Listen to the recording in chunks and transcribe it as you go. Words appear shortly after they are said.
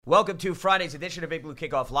Welcome to Friday's edition of Big Blue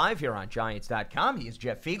Kickoff Live here on Giants.com. He is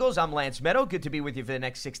Jeff Feagles. I'm Lance Meadow. Good to be with you for the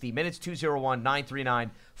next 60 minutes.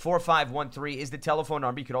 201-939-4513 is the telephone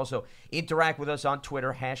number. You could also interact with us on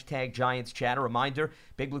Twitter, hashtag Giants Chat. A reminder,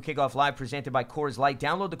 Big Blue Kickoff Live presented by Coors Light.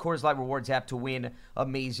 Download the Coors Light Rewards app to win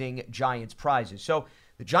amazing Giants prizes. So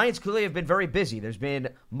the Giants clearly have been very busy. There's been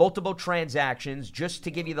multiple transactions. Just to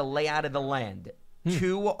give you the layout of the land,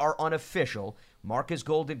 two are unofficial. Marcus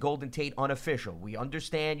Golden Tate unofficial. We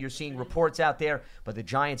understand you're seeing reports out there, but the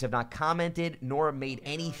Giants have not commented nor made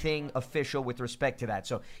anything official with respect to that.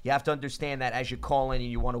 So you have to understand that as you call in and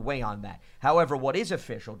you want to weigh on that. However, what is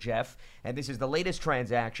official, Jeff, and this is the latest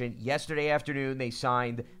transaction, yesterday afternoon they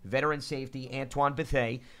signed veteran safety Antoine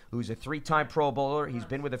Bethea, who's a three-time Pro Bowler. He's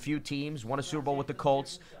been with a few teams, won a Super Bowl with the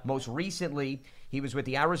Colts. Most recently, he was with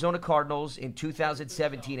the Arizona Cardinals in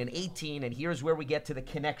 2017 and 18, and here's where we get to the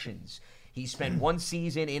connections. He spent one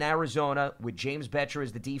season in Arizona with James Bettcher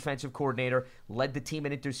as the defensive coordinator, led the team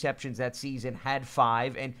in interceptions that season, had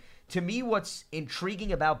 5. And to me, what's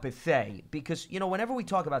intriguing about Bethea, because, you know, whenever we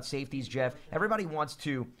talk about safeties, Jeff, everybody wants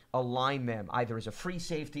to align them either as a free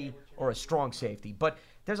safety or a strong safety. But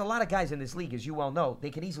there's a lot of guys in this league, as you well know,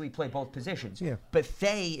 they can easily play both positions. Yeah.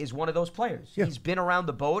 Bethea is one of those players. Yeah. He's been around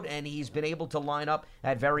the boat, and he's been able to line up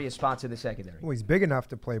at various spots in the secondary. Well, he's big enough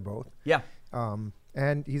to play both. Yeah.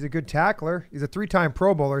 And he's a good tackler. He's a 3-time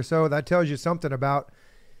Pro Bowler, so that tells you something about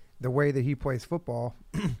the way that he plays football.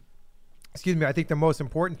 Excuse me. I think the most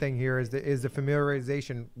important thing here is the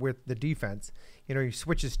familiarization with the defense. You know, he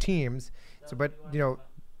switches teams. So, but you know,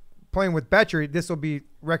 playing with Bettcher, this will be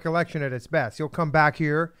recollection at its best. He'll come back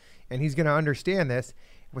here, and he's going to understand this.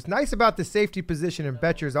 What's nice about the safety position in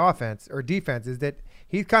Bettcher's offense or defense is that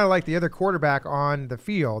he's kind of like the other quarterback on the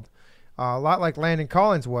field. A lot like Landon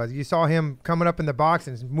Collins was. You saw him coming up in the box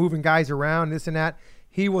and moving guys around, this and that.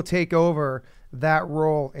 He will take over that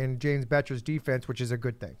role in James Bettcher's defense, which is a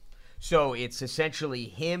good thing. So it's essentially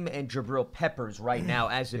him and Jabril Peppers right now,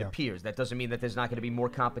 as it appears. That doesn't mean that there's not going to be more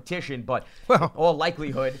competition, but in all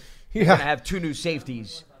likelihood, you're going to have 2 new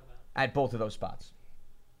safeties at both of those spots.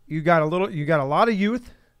 You got a lot of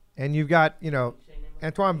youth, and you've got, you know,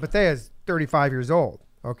 Antoine Bethea is 35 years old,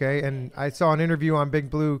 okay? And I saw an interview on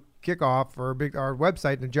Big Blue Kickoff or our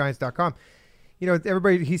website, thegiants.com. You know,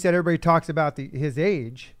 he said everybody talks about his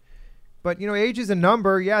age, but you know, age is a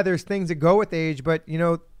number. Yeah, there's things that go with age, but you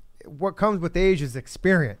know, what comes with age is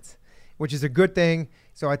experience, which is a good thing.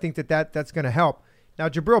 So I think that's going to help. Now,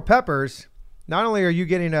 Jabril Peppers, not only are you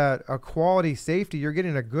getting a quality safety, you're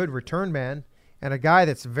getting a good return man and a guy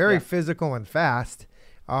that's very physical and fast.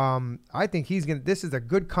 I think this is a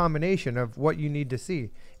good combination of what you need to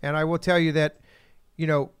see. And I will tell you that, you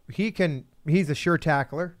know, he's a sure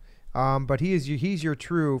tackler, but he's your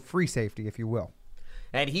true free safety, if you will.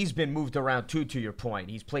 And he's been moved around, too, to your point.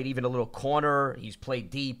 He's played even a little corner. He's played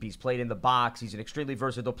deep. He's played in the box. He's an extremely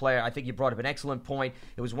versatile player. I think you brought up an excellent point.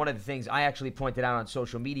 It was one of the things I actually pointed out on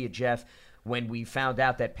social media, Jeff, when we found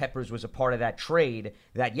out that Peppers was a part of that trade,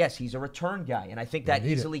 that, yes, he's a return guy. And I think that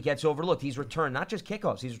easily gets overlooked. He's returned not just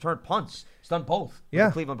kickoffs. He's returned punts. He's done both with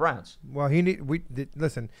the Cleveland Browns. Well,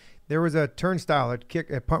 listen, there was a turnstile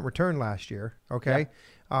at punt return last year, okay?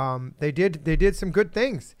 Yeah. They did some good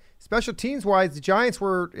things. Special teams-wise, the Giants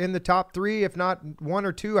were in the top 3, if not 1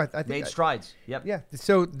 or 2. I think made strides. Yep. Yeah.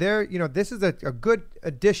 So this is a good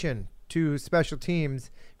addition to special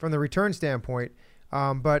teams from the return standpoint.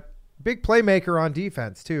 But big playmaker on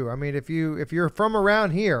defense too. I mean, if you're from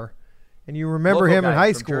around here and you remember him in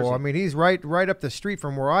high school, Jersey. I mean, he's right up the street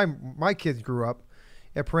from where my kids grew up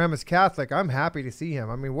at Paramus Catholic. I'm happy to see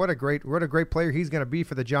him. I mean, what a great player he's going to be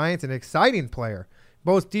for the Giants, an exciting player,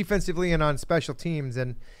 both defensively and on special teams.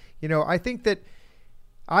 And you know, I think that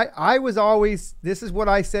I was always, this is what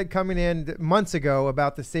I said coming in months ago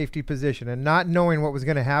about the safety position and not knowing what was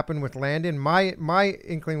going to happen with Landon. My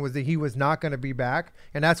inkling was that he was not going to be back,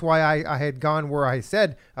 and that's why I had gone where I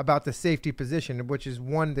said about the safety position, which is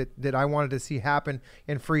one that I wanted to see happen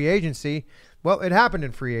in free agency. Well, it happened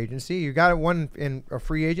in free agency. You got one in a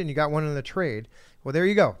free agent, you got one in the trade. Well, there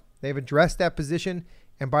you go. They've addressed that position,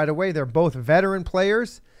 and by the way, they're both veteran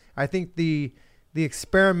players. I think the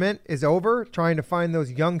experiment is over, trying to find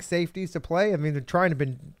those young safeties to play. I mean, they're trying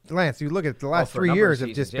to Lance, you look at the last 3 years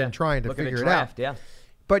have just been trying to figure it out. Yeah.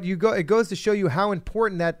 But it goes to show you how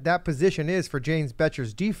important that position is for James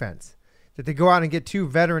Bettcher's defense, that they go out and get 2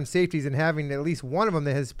 veteran safeties and having at least one of them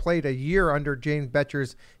that has played a year under James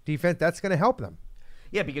Bettcher's defense, that's going to help them.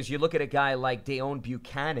 Yeah, because you look at a guy like Deone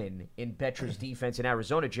Buchanan in Bettcher's defense in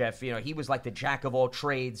Arizona, Jeff, you know, he was like the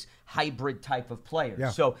jack-of-all-trades hybrid type of player. Yeah.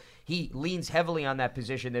 So he leans heavily on that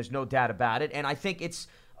position. There's no doubt about it. And I think it's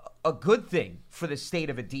a good thing for the state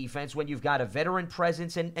of a defense when you've got a veteran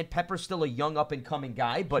presence, and Pepper's still a young up-and-coming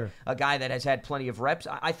guy, but a guy that has had plenty of reps.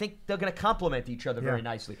 I think they're going to complement each other very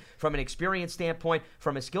nicely from an experience standpoint,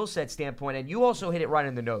 from a skill set standpoint, and you also hit it right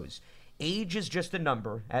in the nose. Age is just a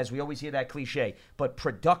number, as we always hear that cliche, but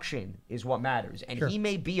production is what matters. And he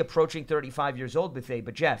may be approaching 35 years old, Bethea,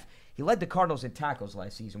 but Jeff, he led the Cardinals in tackles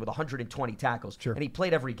last season with 120 tackles, and he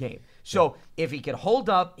played every game. So if he could hold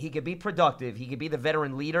up, he could be productive, he could be the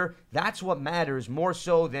veteran leader. That's what matters more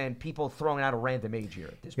so than people throwing out a random age here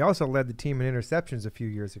at this point. He also led the team in interceptions a few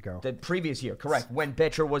years ago. The previous year, correct, when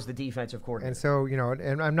Betcher was the defensive coordinator. And so,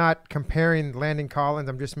 and I'm not comparing Landon Collins.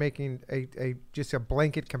 I'm just making just a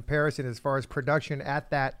blanket comparison as far as production at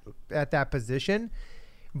that position.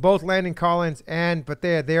 Both Landon Collins but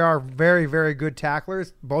they are very, very good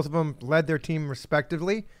tacklers. Both of them led their team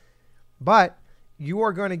respectively. But you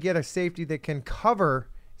are going to get a safety that can cover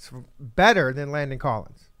better than Landon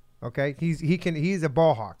Collins. Okay, he's a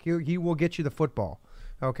ball hawk. He will get you the football.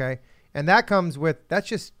 Okay, and that comes with that's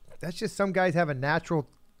just some guys have a natural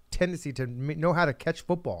tendency to know how to catch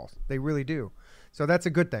footballs. They really do. So that's a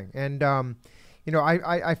good thing. And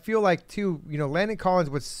I feel like, too, Landon Collins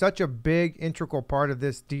was such a big, integral part of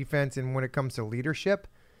this defense, and when it comes to leadership,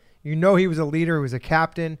 he was a leader, he was a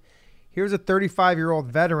captain. Here's a 35-year-old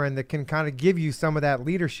veteran that can kind of give you some of that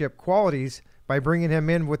leadership qualities by bringing him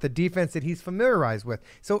in with a defense that he's familiarized with.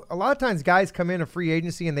 So a lot of times guys come in a free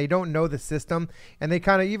agency and they don't know the system, and they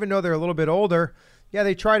kind of, even though they're a little bit older,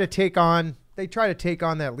 they try to take on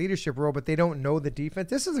that leadership role, but they don't know the defense.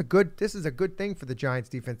 This is a good thing for the Giants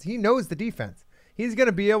defense. He knows the defense. He's going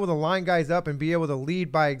to be able to line guys up and be able to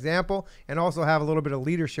lead by example and also have a little bit of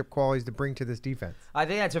leadership qualities to bring to this defense. I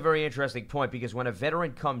think that's a very interesting point, because when a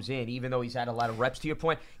veteran comes in, even though he's had a lot of reps, to your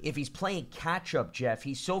point, if he's playing catch-up, Jeff,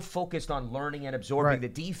 he's so focused on learning and absorbing the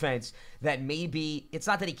defense that maybe it's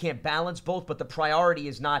not that he can't balance both, but the priority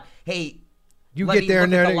is not, hey, you get there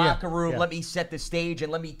and the locker room. Let me set the stage and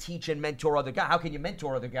let me teach and mentor other guys. How can you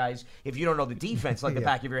mentor other guys if you don't know the defense like the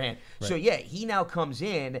back of your hand? Right. So he now comes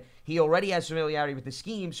in. He already has familiarity with the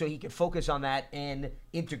scheme, so he can focus on that and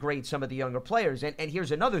integrate some of the younger players. And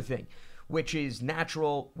here's another thing, which is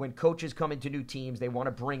natural when coaches come into new teams. They want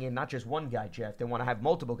to bring in not just one guy, Jeff. They want to have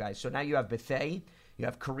multiple guys. So now you have Bethea, you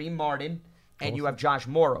have Kareem Martin, and you have Josh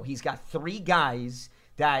Morrow. He's got three guys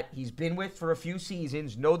that he's been with for a few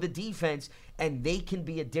seasons, know the defense, and they can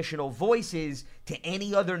be additional voices to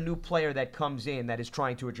any other new player that comes in that is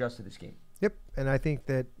trying to adjust to this game. Yep, and I think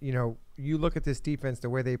that, you look at this defense, the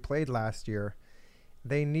way they played last year,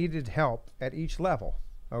 they needed help at each level,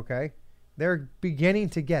 okay? They're beginning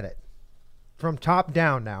to get it from top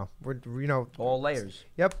down now. All layers.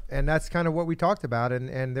 Yep, and that's kind of what we talked about,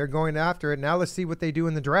 and they're going after it. Now let's see what they do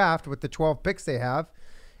in the draft with the 12 picks they have.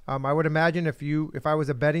 I would imagine if I was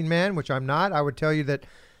a betting man, which I'm not, I would tell you that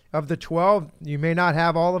of the 12, you may not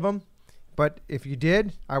have all of them. But if you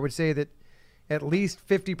did, I would say that at least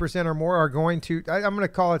 50% or more are going to, I'm going to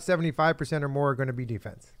call it 75% or more are going to be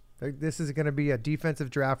defense. This is going to be a defensive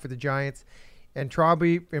draft for the Giants. And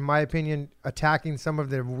Traube, in my opinion, attacking some of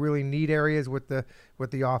the really neat areas with the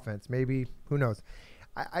offense. Maybe, who knows?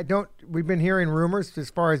 We've been hearing rumors as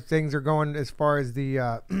far as things are going as far as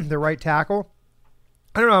the right tackle.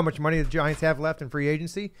 I don't know how much money the Giants have left in free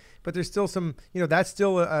agency, but there's still some, that's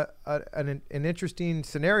still an interesting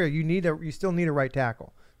scenario. You still need a right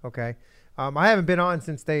tackle. Okay. I haven't been on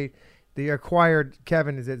since they acquired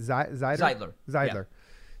Kevin. Is it Zeidler? Zeidler. Yeah.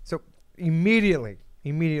 So immediately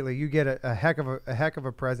you get a heck of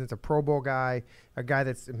a presence, a Pro Bowl guy, a guy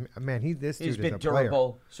that's, man, he's been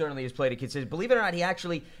durable. Player. Certainly has played a consistent. Believe it or not, he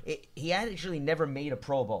actually never made a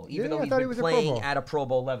Pro Bowl, even though he's been playing at a Pro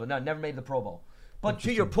Bowl level. No, never made the Pro Bowl. But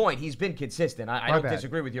to your point, he's been consistent. I don't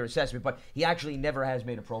disagree with your assessment, but he actually never has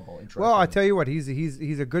made a Pro Bowl. Well, I tell you what, he's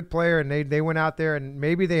a good player, and they went out there and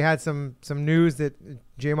maybe they had some news that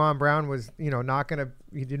Jamon Brown was not going to,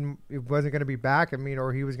 he wasn't going to be back. I mean,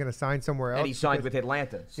 or he was going to sign somewhere else. And he signed with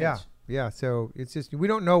Atlanta. Yeah. So it's just, we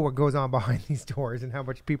don't know what goes on behind these doors and how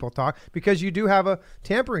much people talk, because you do have a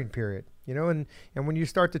tampering period. And when you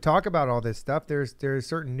start to talk about all this stuff, there's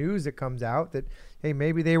certain news that comes out that, hey,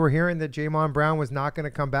 maybe they were hearing that Jamon Brown was not going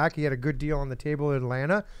to come back. He had a good deal on the table at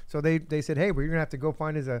Atlanta. So they said, hey, we're going to have to go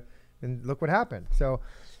find and look what happened. So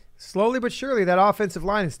slowly but surely that offensive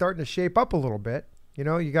line is starting to shape up a little bit. You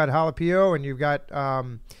got Jalapeno and you've got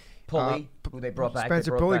Pulley, who they brought back.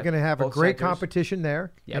 Spencer Pulley going to have a great competition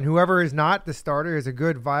there. Yep. And whoever is not the starter is a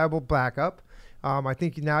good, viable backup. I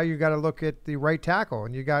think now you got to look at the right tackle,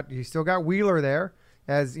 and you still got Wheeler there,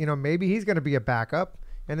 as maybe he's going to be a backup,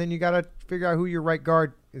 and then you got to figure out who your right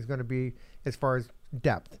guard is going to be as far as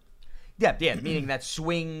depth. Yeah, meaning that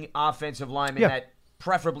swing offensive lineman that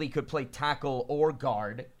preferably could play tackle or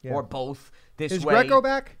guard or both this Is way. Greco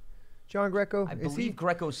back? John Greco? I believe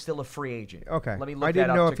Greco's still a free agent. Okay. Let me look I didn't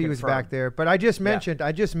that up know to if he was confirm. back there, but I just mentioned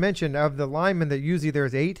of the linemen that usually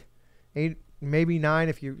there's eight, maybe 9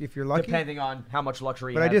 if you're lucky. Depending on how much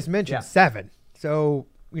luxury you But have. I just mentioned 7. So,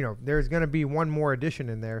 there's going to be one more addition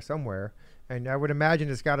in there somewhere. And I would imagine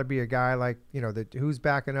it's got to be a guy like, who's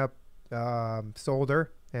backing up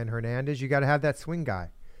Solder and Hernandez. You got to have that swing guy.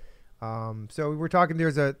 So we're talking.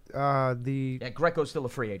 There's Greco's still a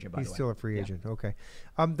free agent. By the way, he's still a free agent. Okay.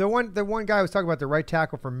 The one guy I was talking about, the right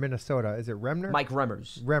tackle from Minnesota. Is it Remner? Mike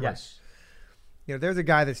Remmers. Yes. There's a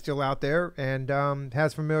guy that's still out there and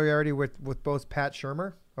has familiarity with both Pat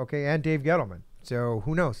Shurmur, and Dave Gettleman. So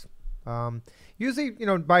who knows? Usually,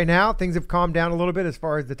 by now things have calmed down a little bit as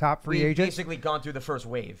far as the top free agents. Basically gone through the first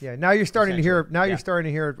wave. Yeah. Now you're starting to hear. You're starting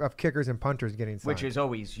to hear of kickers and punters getting signed, which is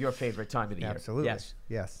always your favorite time of the year. Absolutely.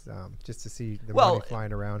 Yes. Just to see the money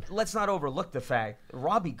flying around. Let's not overlook the fact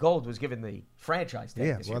Robbie Gould was given the franchise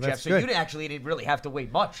tag this year, Jeff. That's so good. you actually didn't really have to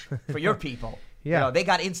wait much for your people. Yeah. They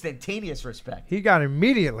got instantaneous respect. He got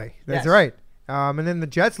immediately. That's Yes. right. And then the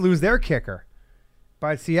Jets lose their kicker,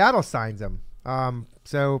 but Seattle signs him.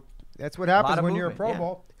 So that's what happens when you're a Pro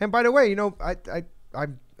Bowl. And by the way,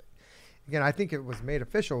 I think it was made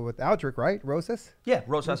official with Aldrick, right? Rosas? Yeah,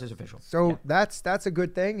 Rosas is official. So that's a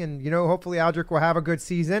good thing. And, hopefully Aldrick will have a good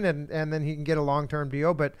season and then he can get a long-term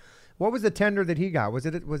deal. But what was the tender that he got? Was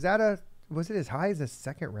it as high as a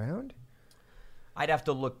second round? I'd have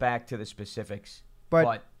to look back to the specifics.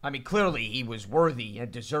 But clearly he was worthy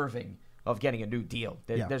and deserving of getting a new deal.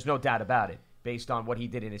 There's no doubt about it, based on what he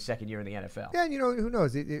did in his second year in the NFL. Yeah, and who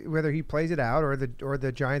knows whether he plays it out or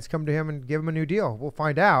the Giants come to him and give him a new deal. We'll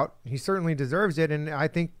find out. He certainly deserves it, and I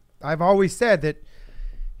think I've always said that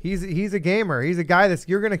he's a gamer. He's a guy that's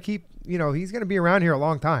you're going to keep. He's going to be around here a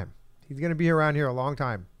long time. He's going to be around here a long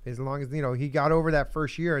time as long as he got over that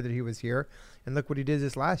first year that he was here, and look what he did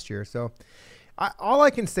this last year. So, all I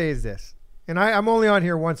can say is this, and I'm only on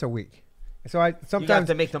here once a week. So sometimes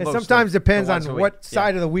depends on what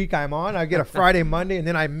side of the week I'm on. I get a Friday, Monday, and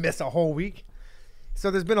then I miss a whole week. So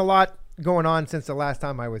there's been a lot going on since the last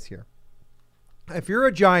time I was here. If you're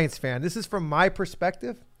a Giants fan, this is from my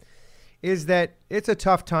perspective, is that it's a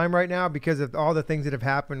tough time right now because of all the things that have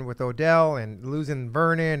happened with Odell and losing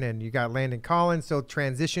Vernon, and you got Landon Collins. So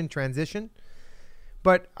transition.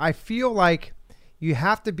 But I feel like you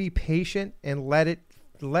have to be patient and let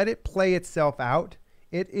it play itself out.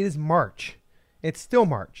 It is March. It's still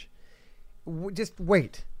March. Just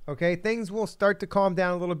wait, okay? Things will start to calm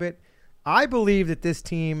down a little bit. I believe that this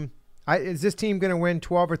team is this team going to win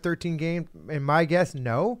 12 or 13 games? And my guess,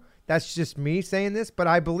 no. That's just me saying this, but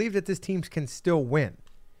I believe that this team can still win.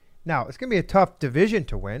 Now, it's going to be a tough division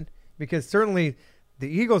to win because certainly the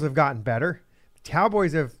Eagles have gotten better. The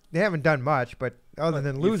Cowboys haven't done much, but other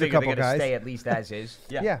than lose a couple guys. Stay at least as is.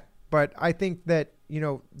 Yeah, but I think that,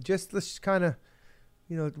 let's kind of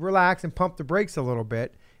relax and pump the brakes a little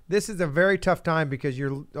bit. This is a very tough time because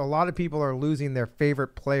a lot of people are losing their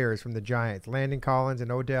favorite players from the Giants. Landon Collins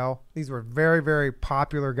and Odell. These were very, very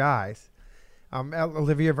popular guys.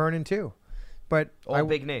 Olivia Vernon too. But all the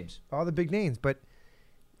big names. But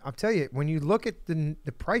I'll tell you, when you look at the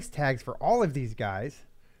price tags for all of these guys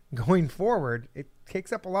going forward, it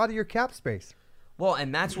takes up a lot of your cap space. Well,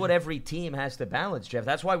 and that's what every team has to balance, Jeff.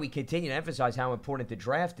 That's why we continue to emphasize how important the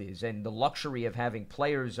draft is and the luxury of having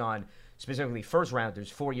players on, specifically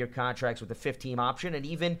first-rounders, 4-year contracts with a 5-team option, and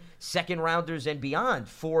even second-rounders and beyond,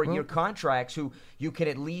 4-year contracts who you can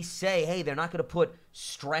at least say, hey, they're not going to put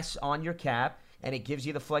stress on your cap, and it gives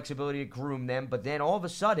you the flexibility to groom them. But then all of a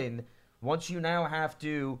sudden, once you now have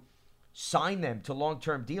to sign them to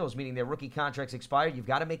long-term deals, meaning their rookie contracts expire, you've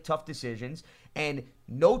got to make tough decisions. And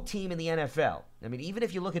no team in the NFL, even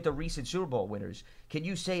if you look at the recent Super Bowl winners, can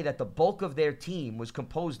you say that the bulk of their team was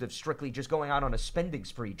composed of strictly just going out on a spending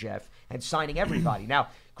spree, Jeff, and signing everybody? Now,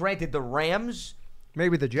 granted, the Rams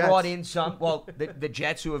maybe the Jets brought in some, the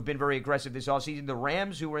Jets who have been very aggressive this offseason, the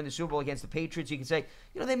Rams who were in the Super Bowl against the Patriots, you can say,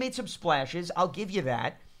 they made some splashes. I'll give you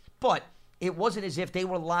that. But it wasn't as if they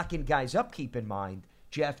were locking guys up, keep in mind,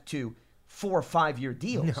 Jeff, to 4 or 5 year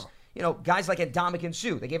deals. No. Guys like Ndamukong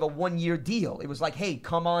Suh, they gave a 1-year deal. It was like, hey,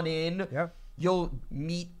 come on in. Yeah. You'll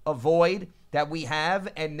meet a void that we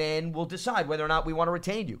have, and then we'll decide whether or not we want to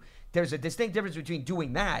retain you. There's a distinct difference between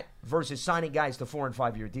doing that versus signing guys to 4 and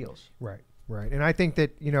 5 year deals. Right. And I think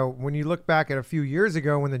that, when you look back at a few years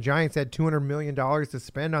ago when the Giants had $200 million to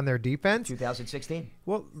spend on their defense. 2016.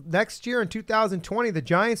 Well, next year in 2020, the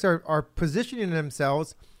Giants are positioning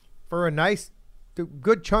themselves for a nice,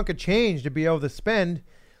 good chunk of change to be able to spend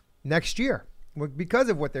next year because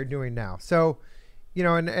of what they're doing now. So,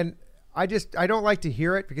 and I don't like to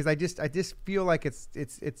hear it because I just feel like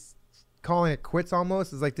it's calling it quits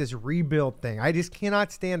almost. It's like this rebuild thing. I just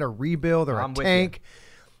cannot stand a rebuild or a tank.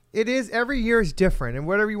 It is, every year is different, and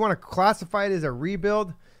whatever you want to classify it as a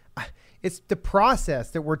rebuild, it's the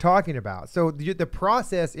process that we're talking about. So the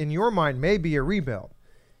process in your mind may be a rebuild,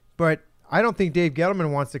 but I don't think Dave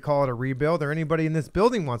Gettleman wants to call it a rebuild, or anybody in this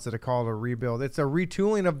building wants to call it a rebuild. It's a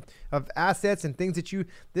retooling of assets and things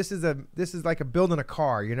that this is like a building a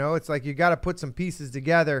car, It's like you got to put some pieces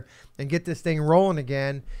together and get this thing rolling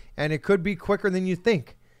again, and it could be quicker than you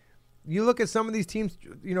think. You look at some of these teams,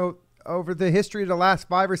 over the history of the last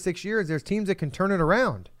 5 or 6 years, there's teams that can turn it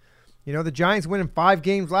around. The Giants winning 5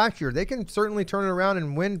 games last year. They can certainly turn it around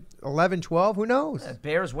and win 11, 12. Who knows?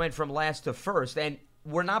 Bears went from last to first, and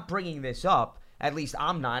we're not bringing this up, at least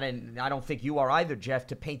I'm not, and I don't think you are either, Jeff,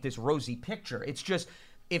 to paint this rosy picture. It's just,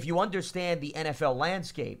 if you understand the NFL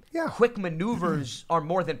landscape, quick maneuvers are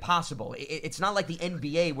more than possible. It's not like the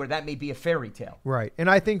NBA where that may be a fairy tale. Right, and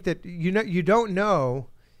I think that you don't know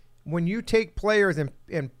when you take players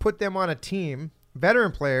and put them on a team,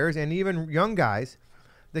 veteran players and even young guys,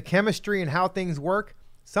 the chemistry and how things work,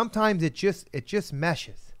 sometimes it just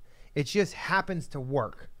meshes. It just happens to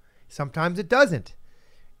work. Sometimes it doesn't.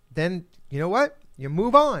 Then you know what? You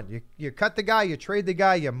move on. You cut the guy, you trade the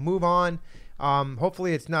guy, you move on.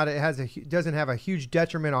 Hopefully it doesn't have a huge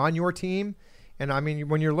detriment on your team. And I mean,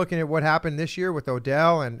 when you're looking at what happened this year with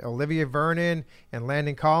Odell and Olivia Vernon and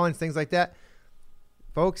Landon Collins, things like that,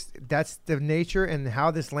 folks, that's the nature and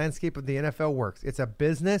how this landscape of the NFL works. It's a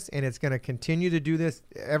business, and it's going to continue to do this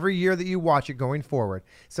every year that you watch it going forward.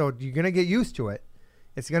 So you're going to get used to it.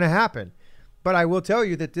 It's going to happen. But I will tell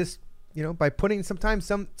you that this, by putting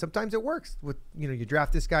sometimes it works with, you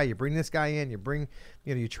draft this guy, you bring this guy in,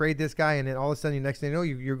 you trade this guy, and then all of a sudden the next thing you know,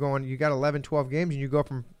 you got 11, 12 games, and you go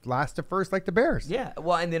from last to first like the Bears. Yeah.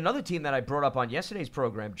 Well, and another team that I brought up on yesterday's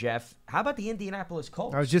program, Jeff, how about the Indianapolis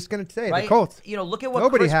Colts? I was just going to say, right? The Colts. Look at what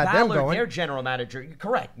Nobody Chris had them Ballard, going. their general manager,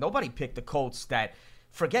 correct. Nobody picked the Colts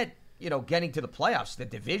forget getting to the playoffs, the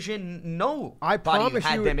division. No, I promise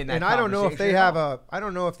had you, them in that and I don't know if they have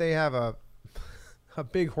a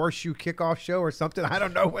big horseshoe kickoff show or something. I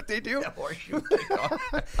don't know what they do. Horseshoe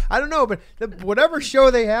kickoff. I don't know, but whatever show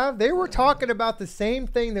they have, they were talking about the same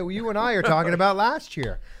thing that you and I are talking about last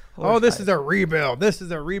year. This is a rebuild. This is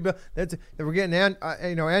a rebuild. We're getting,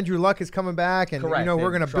 Andrew Luck is coming back, and correct. We're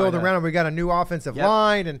going to build around him. We got a new offensive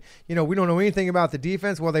line, and we don't know anything about the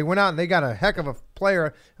defense. Well, they went out and they got a heck of a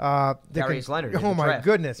player. Darius Leonard. Oh my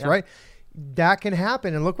goodness, right? That can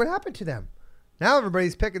happen, and look what happened to them. Now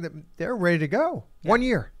everybody's picking them. They're ready to go. Yeah. 1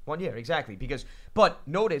 year. 1 year, exactly. But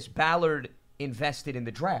notice Ballard invested in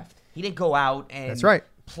the draft. He didn't go out and That's right.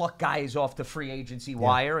 pluck guys off the free agency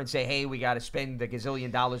wire and say, hey, we got to spend a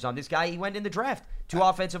gazillion dollars on this guy. He went in the draft. 2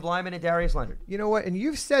 offensive linemen and Darius Leonard. You know what? And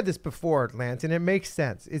you've said this before, Lance, and it makes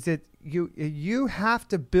sense. Is that you have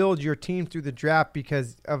to build your team through the draft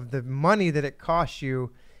because of the money that it costs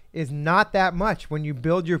you is not that much when you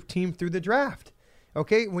build your team through the draft.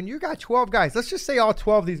 Okay, when you got 12 guys, let's just say all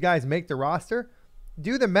 12 of these guys make the roster.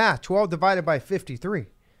 Do the math, 12 divided by 53.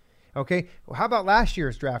 Okay, well, how about last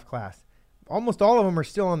year's draft class? Almost all of them are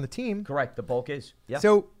still on the team. Correct, the bulk is. Yeah.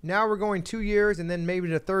 So now we're going 2 years and then maybe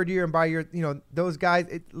the third year, and by those guys,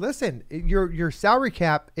 your salary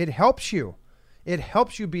cap, it helps you. It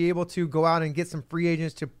helps you be able to go out and get some free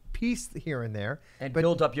agents to piece here and there. And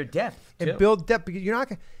build up your depth, too. And build depth, because you're not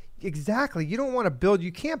going to. Exactly. You don't want to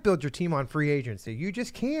you can't build your team on free agency. You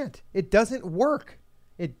just can't. It doesn't work.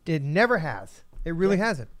 It never has. It really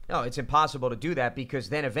hasn't. No, it's impossible to do that because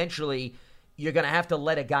then eventually you're going to have to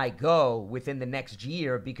let a guy go within the next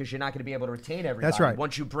year because you're not going to be able to retain everybody. That's right.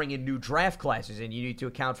 Once you bring in new draft classes, and you need to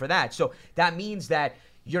account for that. So that means that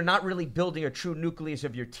you're not really building a true nucleus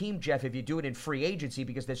of your team, Jeff, if you do it in free agency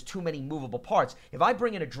because there's too many movable parts. If I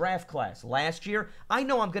bring in a draft class last year, I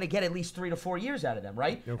know I'm going to get at least 3 to 4 years out of them,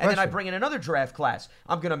 right? No and question. then I bring in another draft class.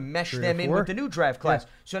 I'm going to mesh them in with the new draft class. Yeah.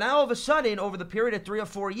 So now all of a sudden, over the period of 3 or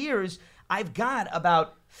 4 years, I've got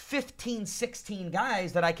about 15, 16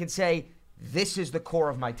 guys that I can say, this is the core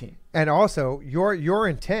of my team. And also, your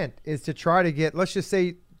intent is to try to get, let's just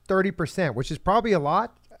say 30%, which is probably a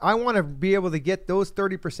lot. I want to be able to get those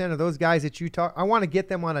 30% of those guys that you talk. I want to get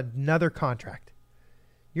them on another contract.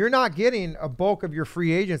 You're not getting a bulk of your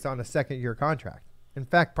free agents on a second-year contract. In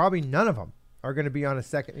fact, probably none of them are going to be on a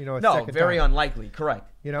second. Very unlikely.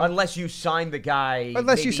 Correct. Unless you sign the guy.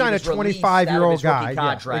 Unless you sign a 25-year-old guy,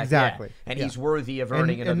 contract, exactly, and he's worthy of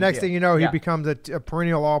earning. And next thing you know, he becomes a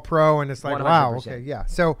perennial All-Pro, and it's like, 100%. Wow, okay, yeah.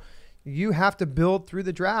 So, you have to build through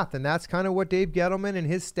the draft, and that's kind of what Dave Gettleman and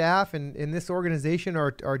his staff and this organization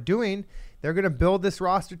are doing. They're going to build this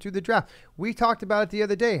roster through the draft. We talked about it the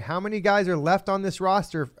other day. How many guys are left on this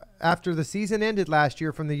roster after the season ended last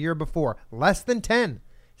year from the year before? Less than 10,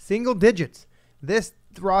 single digits. This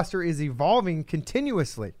roster is evolving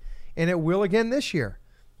continuously, and it will again this year.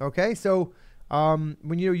 Okay, so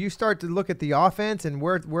when you start to look at the offense and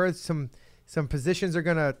where some positions are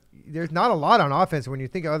going to – there's not a lot on offense when you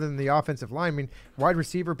think other than the offensive line. I mean, wide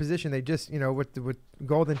receiver position, they just, with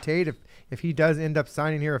Golden Tate, if he does end up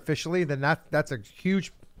signing here officially, then that's a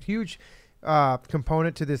huge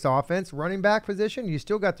component to this offense. Running back position, you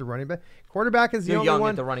still got the running back. Quarterback is the only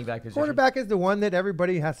one. At the running back position. Quarterback is the one that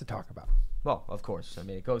everybody has to talk about. Well, of course. I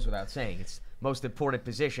mean, it goes without saying. It's the most important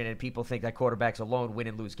position, and people think that quarterbacks alone win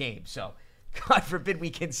and lose games. So, God forbid we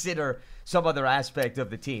consider some other aspect of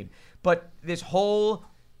the team. But this whole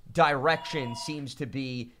direction seems to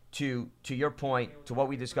be to your point, to what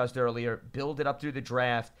we discussed earlier, build it up through the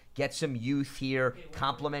draft, get some youth here,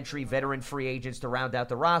 complimentary veteran free agents to round out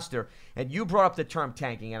the roster. And you brought up the term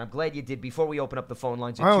tanking, and I'm glad you did before we open up the phone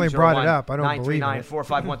lines. I only brought it up. I don't believe it.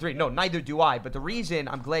 939-4513. No, neither do I. But the reason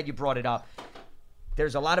I'm glad you brought it up,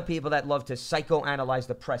 there's a lot of people that love to psychoanalyze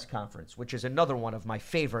the press conference, which is another one of my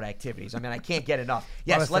favorite activities. I mean, I can't get enough.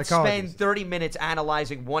 Yes, let's spend 30 minutes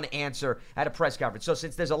analyzing one answer at a press conference. So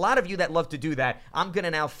since there's a lot of you that love to do that, I'm going to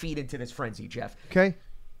now feed into this frenzy, Jeff. Okay.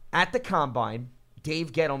 At the Combine,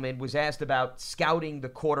 Dave Gettleman was asked about scouting the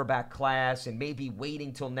quarterback class and maybe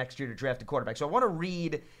waiting till next year to draft a quarterback. So I want to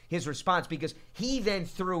read his response because he then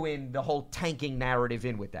threw in the whole tanking narrative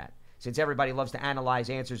in with that, since everybody loves to analyze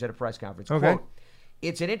answers at a press conference. Okay. Quote,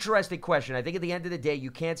 "It's an interesting question. I think at the end of the day,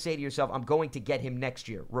 you can't say to yourself, I'm going to get him next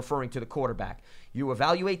year," referring to the quarterback. "You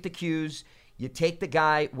evaluate the cues. You take the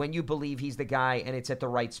guy when you believe he's the guy and it's at the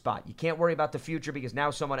right spot. You can't worry about the future because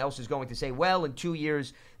now someone else is going to say, well, in 2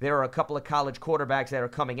 years, there are a couple of college quarterbacks that are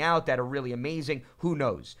coming out that are really amazing. Who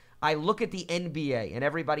knows? I look at the NBA and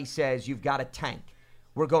everybody says you've got to tank.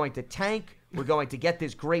 We're going to tank. We're going to get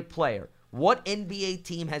this great player. What NBA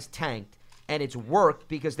team has tanked and it's worked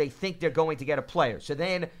because they think they're going to get a player?" So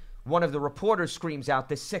then one of the reporters screams out,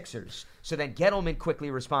 "The Sixers." So then Gettleman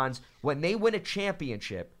quickly responds, "When they win a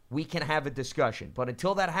championship, we can have a discussion. But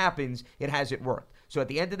until that happens, it hasn't worked." So at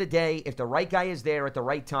the end of the day, if the right guy is there at the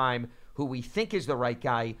right time, who we think is the right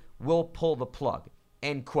guy, we'll pull the plug.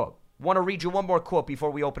 End quote. Want to read you one more quote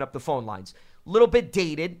before we open up the phone lines. Little bit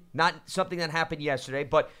dated, not something that happened yesterday,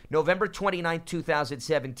 but November 29,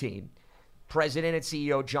 2017. President and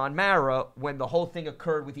CEO John Mara, when the whole thing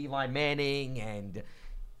occurred with Eli Manning and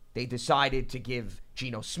they decided to give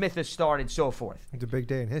Geno Smith a start and so forth. It's a big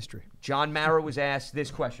day in history. John Mara was asked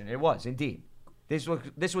this question. It was, indeed. This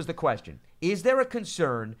was the question. Is there a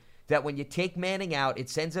concern that when you take Manning out, it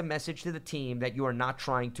sends a message to the team that you are not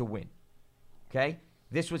trying to win? Okay?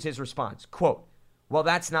 This was his response. Quote, "Well,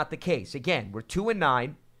 that's not the case. Again, we're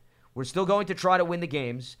 2-9. We're still going to try to win the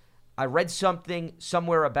games. I read something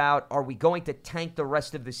somewhere about, are we going to tank the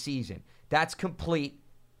rest of the season? That's complete,"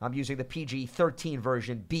 I'm using the PG-13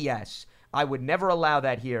 version, "BS. I would never allow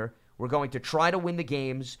that here. We're going to try to win the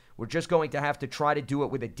games. We're just going to have to try to do it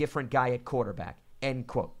with a different guy at quarterback." End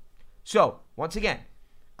quote. So, once again,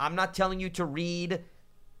 I'm not telling you to read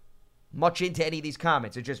much into any of these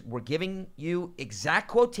comments. It's just we're giving you exact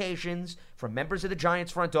quotations from members of the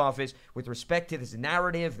Giants front office with respect to this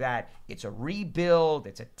narrative that it's a rebuild,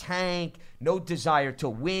 it's a tank, no desire to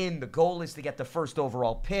win. The goal is to get the first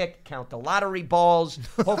overall pick, count the lottery balls.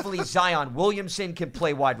 Hopefully Zion Williamson can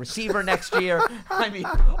play wide receiver next year. I mean,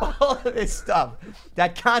 all of this stuff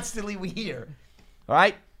that constantly we hear. All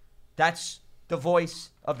right? That's the voice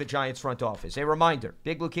of the Giants front office. A reminder,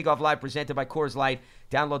 Big Blue Kickoff Live presented by Coors Light.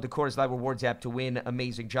 Download the Coors Light Rewards app to win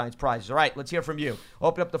amazing Giants prizes. All right, let's hear from you.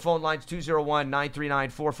 Open up the phone lines,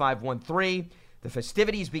 201-939-4513. The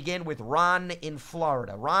festivities begin with Ron in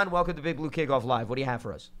Florida. Ron, welcome to Big Blue Kickoff Live. What do you have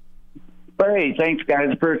for us? Hey, thanks, guys.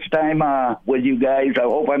 First time with you guys. I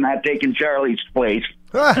hope I'm not taking Charlie's place.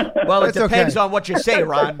 Well, it depends on what you say,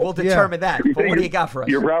 Ron. We'll determine that. But what do you got for us?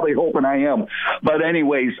 You're probably hoping I am. But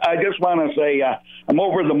anyways, I just want to say I'm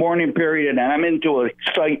over the mourning period, and I'm into an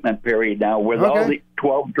excitement period now with all the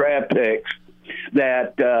 12 draft picks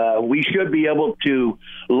that we should be able to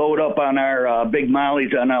load up on our big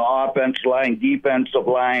mollies on our offensive line, defensive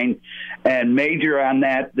line, and major on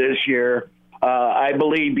that this year. I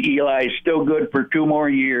believe Eli is still good for 2 more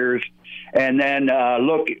years. And then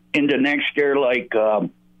look into next year, like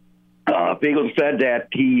Beagle said, that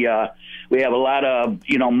we have a lot of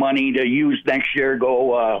money to use next year,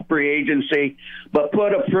 go free agency, but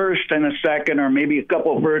put a first and a second, or maybe a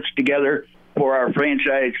couple of firsts together for our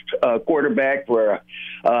franchise quarterback, for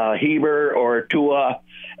Heber or Tua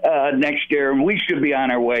next year. We should be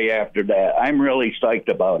on our way after that. I'm really psyched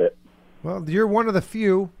about it. Well, you're one of the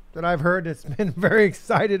few that I've heard that's been very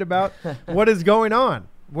excited about what is going on.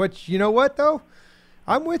 Which, you know what, though?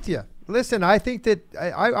 I'm with you. Listen, I think that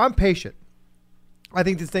I'm patient. I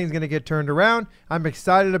think this thing's going to get turned around. I'm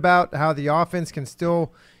excited about how the offense can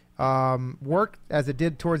still work as it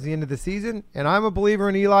did towards the end of the season. And I'm a believer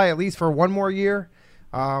in Eli, at least for one more year.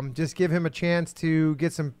 Just give him a chance to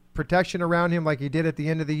get some protection around him like he did at the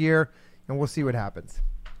end of the year, and we'll see what happens.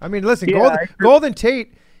 I mean, listen, Golden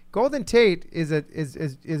Tate is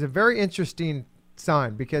a very interesting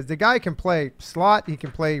sign because the guy can play slot, he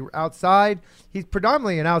can play outside. He's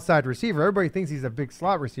predominantly an outside receiver. Everybody thinks he's a big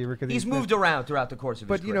slot receiver because he's moved around throughout the course of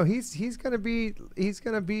his career. But he's going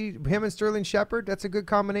to be him and Sterling Shepard. That's a good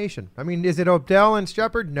combination. I mean, is it Odell and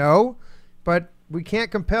Shepard? No, but we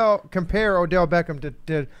can't compare Odell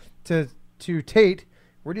Beckham to Tate.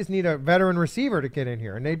 We just need a veteran receiver to get in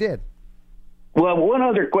here, and they did. Well, one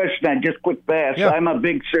other question, I just quick fast. Yeah. I'm a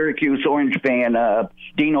big Syracuse Orange fan.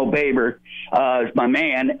 Dino Baber is my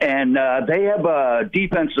man, and they have a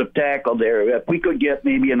defensive tackle there. If we could get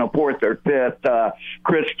maybe in a fourth or fifth,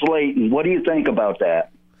 Chris Slayton, what do you think about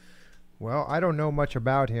that? Well, I don't know much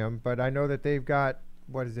about him, but I know that they've got,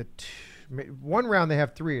 what is it, one round they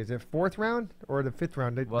have 3. Is it fourth round or the fifth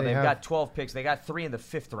round? They've got 12 picks. They got 3 in the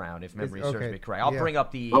 5th round, if memory serves me correct. I'll bring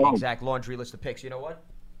up the exact laundry list of picks. You know what?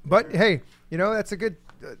 But, hey, that's a good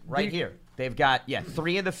here. They've got,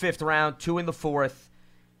 3 in the 5th round, 2 in the 4th,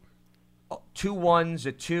 2 1s,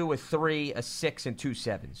 a 2, a 3, a 6, and 2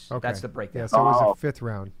 7s. Okay. That's the breakdown. Yeah, so it was a 5th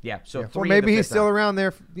round. Yeah, so 3 well, in maybe the he's 5th still round. around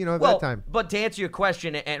there, at that time. But to answer your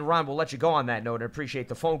question, and Ron, we'll let you go on that note and appreciate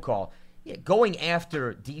the phone call. Yeah, going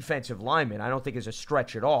after defensive linemen, I don't think is a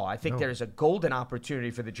stretch at all. I think there's a golden opportunity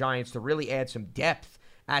for the Giants to really add some depth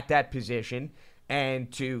at that position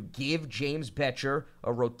and to give James Betcher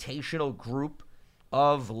a rotational group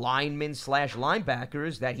of linemen /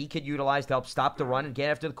 linebackers that he could utilize to help stop the run and get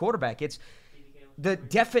after the quarterback. It's the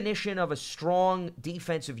definition of a strong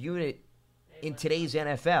defensive unit in today's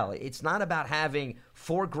NFL. It's not about having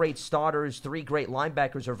 4 great starters, 3 great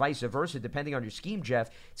linebackers, or vice versa, depending on your scheme, Jeff.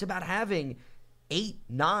 It's about having 8,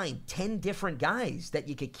 9, 10 different guys that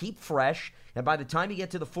you could keep fresh, and by the time you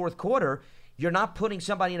get to the 4th quarter, you're not putting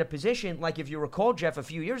somebody in a position like, if you recall, Jeff, a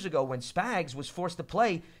few years ago when Spags was forced to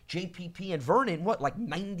play JPP and Vernon,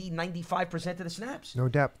 90, 95% of the snaps? No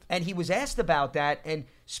depth. And he was asked about that, and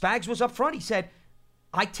Spags was up front. He said,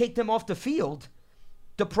 I take them off the field.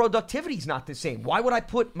 The productivity's not the same. Why would I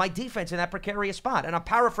put my defense in that precarious spot? And I'm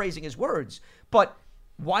paraphrasing his words, but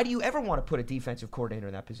why do you ever want to put a defensive coordinator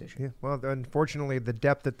in that position? Yeah, well, unfortunately, the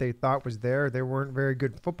depth that they thought was there, they weren't very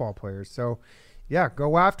good football players. So, yeah,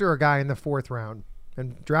 go after a guy in the 4th round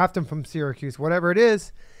and draft him from Syracuse, whatever it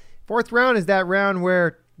is. 4th round is that round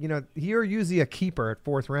where, you're usually a keeper at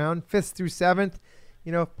 4th round. 5th through 7th,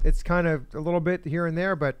 it's kind of a little bit here and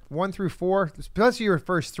there, but 1 through 4, especially your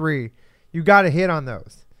first 3, you got to hit on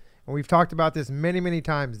those. And we've talked about this many, many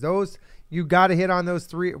times. You got to hit on those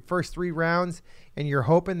first 3 rounds, and you're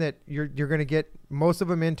hoping that you're going to get most of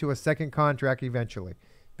them into a second contract eventually.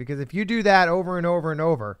 Because if you do that over and over and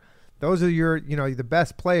over, those are your, the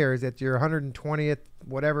best players at your 120th,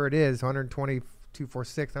 whatever it is, 122-46,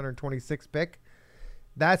 126 pick.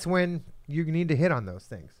 That's when you need to hit on those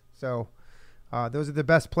things. So those are the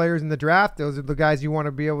best players in the draft. Those are the guys you want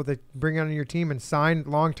to be able to bring on your team and sign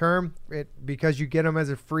long term, because you get them as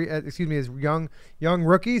as young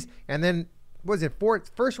rookies. And then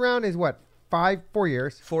first round is what? 4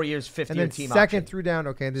 years. 4 years, 15 and then team second option. through down.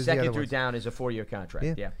 Okay, this second is the through down is a 4-year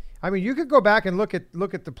contract. Yeah. I mean, you could go back and look at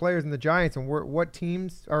the players in the Giants and what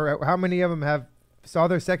teams or how many of them saw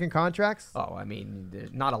their second contracts. Oh, I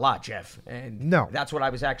mean, not a lot, Jeff. And no, that's what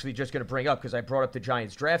I was actually just going to bring up, because I brought up the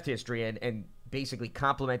Giants draft history and basically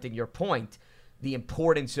complimenting your point, the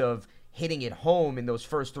importance of hitting it home in those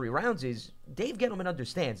first 3 rounds is Dave Gettleman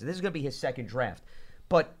understands. This is going to be his second draft.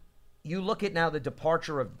 But you look at now the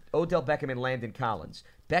departure of Odell Beckham and Landon Collins.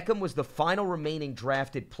 Beckham was the final remaining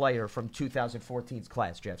drafted player from 2014's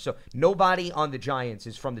class, Jeff. So nobody on the Giants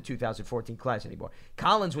is from the 2014 class anymore.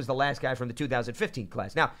 Collins was the last guy from the 2015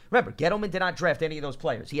 class. Now, remember, Gettleman did not draft any of those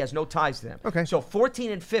players. He has no ties to them. Okay. So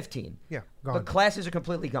 14 and 15, gone. the classes are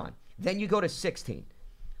completely gone. Then you go to 16.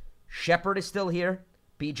 Shepard is still here.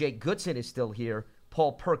 B.J. Goodson is still here.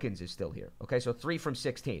 Paul Perkins is still here. Okay, so 3 from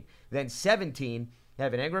 16. Then 17,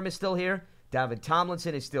 Evan Engram is still here. David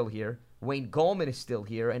Tomlinson is still here. Wayne Gallman is still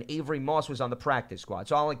here, and Avery Moss was on the practice squad,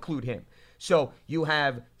 so I'll include him. So you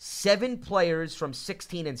have 7 players from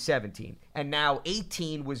 16 and 17, and now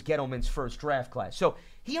 18 was Gettleman's first draft class. So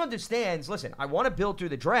he understands, listen, I want to build through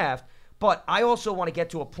the draft, but I also want to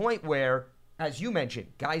get to a point where, as you mentioned,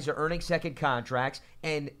 guys are earning second contracts,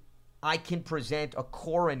 and I can present a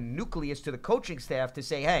core and nucleus to the coaching staff to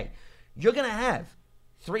say, hey, you're going to have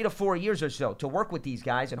 3 to 4 years or so to work with these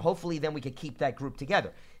guys, and hopefully then we can keep that group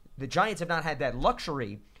together. The Giants have not had that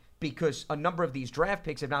luxury because a number of these draft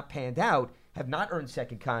picks have not panned out, have not earned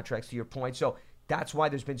second contracts, to your point. So that's why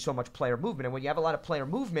there's been so much player movement. And when you have a lot of player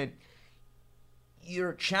movement,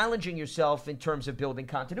 you're challenging yourself in terms of building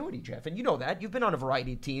continuity, Jeff. And you know that. You've been on a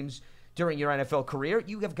variety of teams during your NFL career.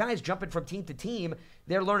 You have guys jumping from team to team.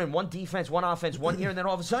 They're learning one defense, one offense, 1 year, and then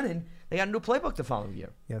all of a sudden they got a new playbook the following year.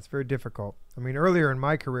 Yeah, it's very difficult. I mean, earlier in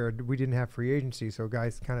my career, we didn't have free agency, so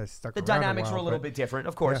guys kind of stuck The around dynamics a while, were a little bit different,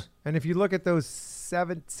 of course. Yeah. And if you look at those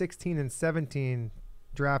 16 and 17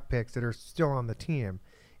 draft picks that are still on the team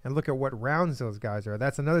and look at what rounds those guys are,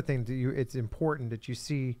 that's another thing that it's important that you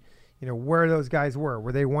see, where those guys were.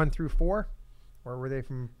 Were they 1 through 4? Or were they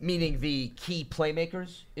from... Meaning the key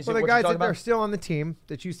playmakers? Well, the guys that are still on the team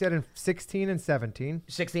that you said in 16 and 17.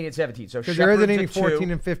 16 and 17. So because there isn't any Shepard's a 14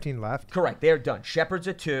 2. and 15 left. Correct. They're done. Shepard's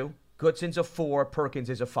a 2. Goodson's a 4. Perkins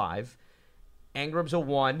is a 5. Engram's a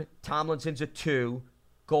 1. Tomlinson's a 2.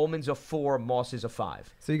 Goldman's a 4. Moss is a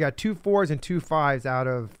 5. So you got 2 4s and 2 5s out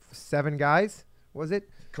of 7 guys, was it?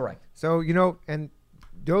 Correct. So, and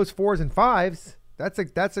those 4s and 5s...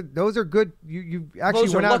 those are good. You actually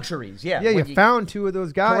those are went out, luxuries, yeah. Yeah, you found 2 of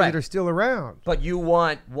those guys Correct. that are still around. But you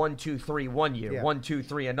want 1, 2, 3 1 year, Yeah. 1, 2,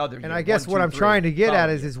 3 another year. And I guess 1, 2, what I'm 3 trying to get at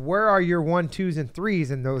following year. is where are your 1, 2s, and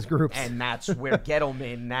 3s in those groups? And that's where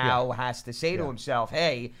Gettleman now has to say to himself,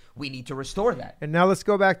 hey, we need to restore that. And now let's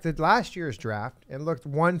go back to last year's draft and look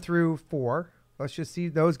 1 through 4. Let's just see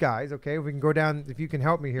those guys, okay? We can go down, if you can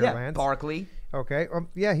help me here, Yeah, Lance. Barkley, Okay.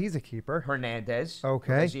 Yeah, he's a keeper. Hernandez.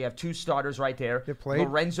 Okay. So you have 2 starters right there. They played.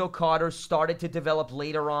 Lorenzo Carter started to develop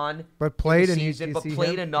later on But played in and the you season, see but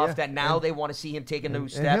played him? enough Yeah. that now they want to see him take a new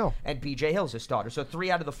and step. Hill. And B.J. Hill's a starter. So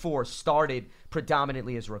 3 out of the 4 started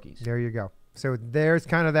predominantly as rookies. There you go. So there's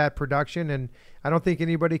kind of that production, and I don't think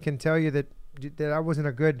anybody can tell you that I wasn't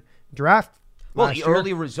a good draft. Well, last the year.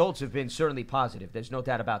 early results have been certainly positive. There's no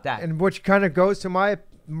doubt about that. And which kind of goes to my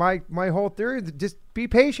whole theory. Just be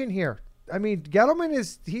patient here. I mean, Gettleman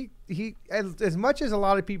is he as much as a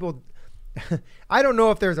lot of people. I don't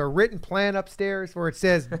know if there's a written plan upstairs where it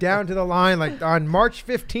says down to the line, like on March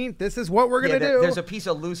 15th, this is what we're going to do. There's a piece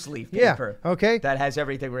of loose leaf Yeah, paper okay. that has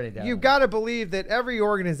everything written down. You've got to believe that every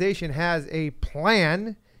organization has a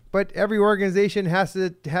plan, but every organization has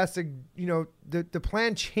to the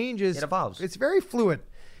plan changes. It evolves. It's very fluid.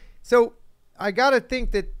 So I got to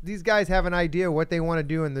think that these guys have an idea what they want to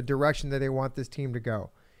do in the direction that they want this team to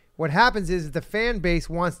go. What happens is the fan base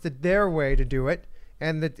wants their way to do it,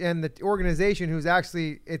 and the organization who's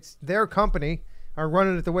actually it's their company are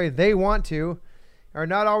running it the way they want to, are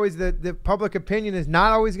not always the public opinion is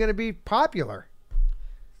not always going to be popular.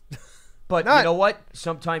 But you know what?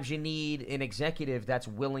 Sometimes you need an executive that's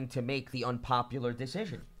willing to make the unpopular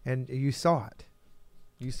decision. And you saw it.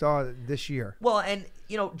 You saw it this year. Well, and,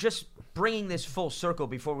 just bringing this full circle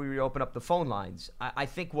before we reopen up the phone lines, I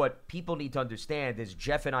think what people need to understand is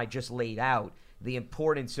Jeff and I just laid out the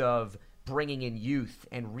importance of bringing in youth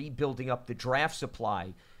and rebuilding up the draft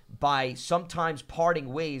supply by sometimes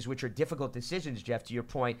parting ways, which are difficult decisions, Jeff, to your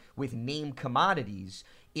point, with name commodities.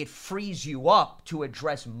 It frees you up to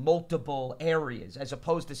address multiple areas as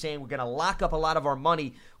opposed to saying we're going to lock up a lot of our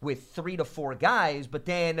money with 3 to 4 guys, but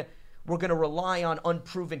then we're going to rely on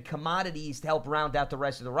unproven commodities to help round out the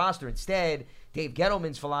rest of the roster. Instead, Dave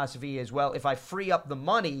Gettleman's philosophy is, well, if I free up the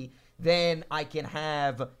money, then I can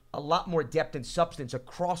have a lot more depth and substance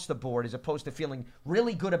across the board as opposed to feeling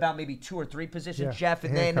really good about maybe 2 or 3 positions, Jeff,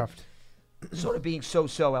 and handcuffed. then sort of being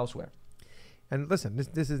so-so elsewhere. And listen,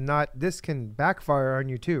 this can backfire on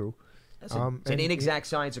you too. It's an inexact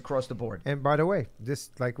science across the board. And by the way, this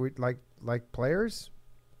like players,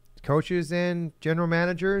 coaches, and general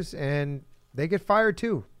managers, and they get fired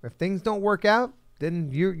too. If things don't work out,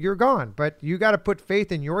 then you're gone. But you got to put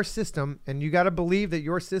faith in your system, and you got to believe that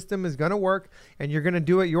your system is going to work, and you're going to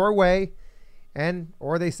do it your way.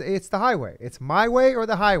 Or they say it's the highway. It's my way or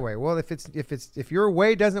the highway. Well, if your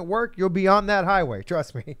way doesn't work, you'll be on that highway.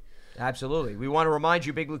 Trust me. Absolutely. We want to remind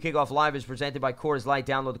you, Big Blue Kickoff Live is presented by Coors Light.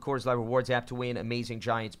 Download the Coors Light Rewards app to win amazing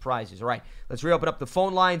Giants prizes. All right, let's reopen up the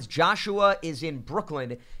phone lines. Joshua is in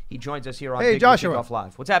Brooklyn. He joins us here on Big Joshua. Blue Kickoff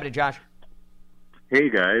Live. What's happening, Josh? Hey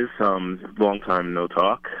guys, long time no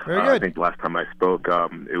talk. Very good. I think last time I spoke,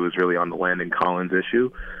 it was really on the Landon Collins issue.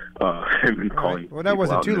 I've been calling Well, that people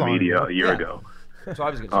wasn't out too in the long media ago. a year ago. So I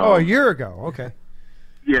was going to say. Oh, a year ago. Okay.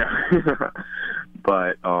 Yeah,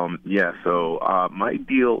 but yeah. So my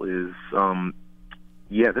deal is,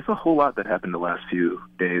 yeah, there's a whole lot that happened the last few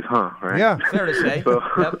days, huh? Right? Yeah. Fair to say. So,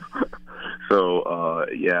 Yep. so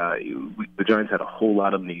yeah, the Giants had a whole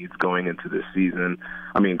lot of needs going into this season.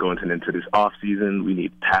 I mean, going into this off season, we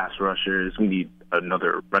need pass rushers. We need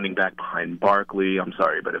another running back behind Barkley. I'm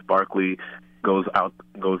sorry, but if Barkley goes off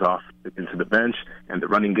into the bench and the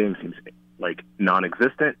running game seems like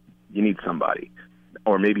non-existent, you need somebody,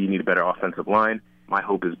 or maybe you need a better offensive line. My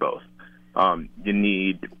hope is both. You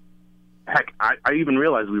need. Heck, I even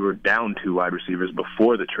realized we were down 2 wide receivers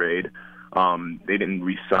before the trade. They didn't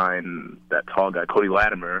re-sign that tall guy, Cody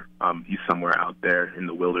Latimer. He's somewhere out there in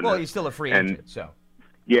the wilderness. Well, he's still a free agent, so.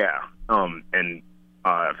 Yeah. And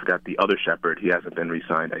I forgot the other Shepherd. He hasn't been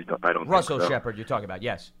re-signed. I don't Russell think so. Shepard, you're talking about,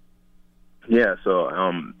 yes. Yeah. So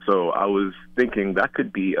I was thinking that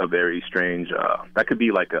could be a very strange. That could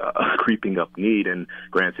be like a creeping up need. And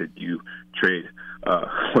granted, you trade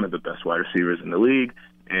one of the best wide receivers in the league.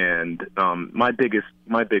 And my biggest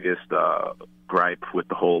gripe with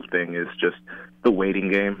the whole thing is just the waiting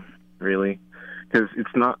game, really, because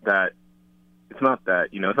it's not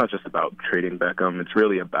just about trading Beckham. It's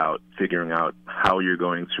really about figuring out how you're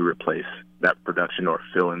going to replace that production or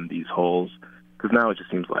fill in these holes. Because now it just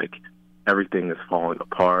seems like everything is falling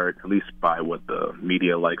apart, at least by what the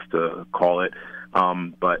media likes to call it.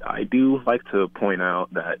 But I do like to point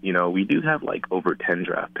out that, we do have like over 10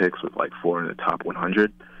 draft picks with like 4 in the top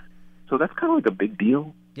 100. So that's kind of like a big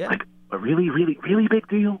deal. Yeah. Like a really, really, really big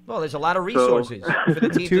deal. Well, there's a lot of resources for the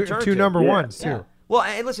team to turn to. Two number ones, too. Yeah. Well,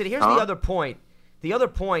 and listen, here's the other point. The other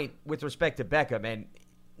point with respect to Beckham, and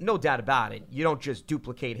no doubt about it, you don't just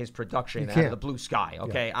duplicate his production out of the blue sky,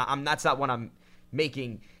 okay? Yeah. That's not what I'm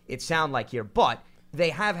making it sound like here. But they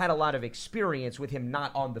have had a lot of experience with him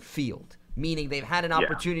not on the field, meaning they've had an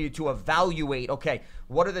opportunity to evaluate, okay,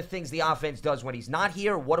 what are the things the offense does when he's not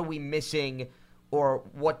here? What are we missing? Or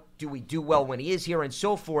what do we do well when he is here, and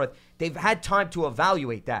so forth. They've had time to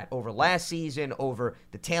evaluate that over last season, over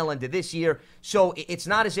the tail end of this year. So it's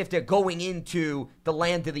not as if they're going into the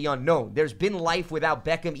land of the unknown. There's been life without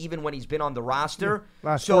Beckham even when he's been on the roster.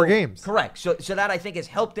 Last 4 games. Correct. So that, I think, has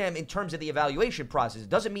helped them in terms of the evaluation process. It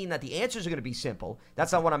doesn't mean that the answers are going to be simple.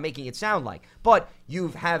 That's not what I'm making it sound like. But you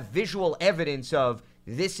have visual evidence of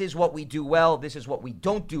this is what we do well, this is what we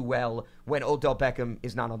don't do well when Odell Beckham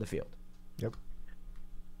is not on the field. Yep.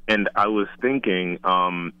 And I was thinking,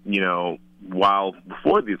 while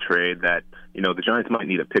before the trade that, the Giants might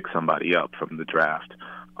need to pick somebody up from the draft.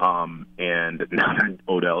 And now that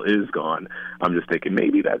Odell is gone, I'm just thinking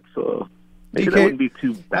maybe that wouldn't be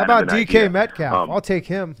too bad. How about of an DK idea. Metcalf? I'll take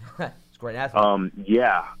him. It's a great athlete.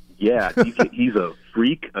 Yeah. He's a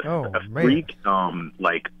freak, a man. freak,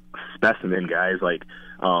 like specimen, guys. Like,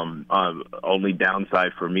 only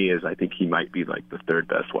downside for me is I think he might be like the 3rd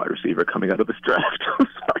best wide receiver coming out of this draft. I'm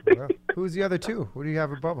sorry. Well, who's the other 2? Who do you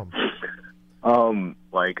have above him?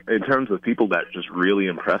 Like in terms of people that just really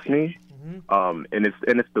impress me, and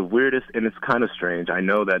it's the weirdest and it's kind of strange. I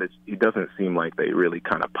know that it doesn't seem like they really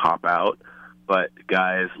kind of pop out, but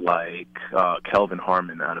guys like Kelvin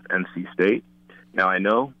Harmon out of NC State. Now I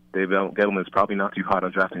know David Gettleman's probably not too hot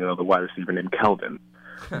on drafting another wide receiver named Kelvin,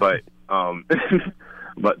 but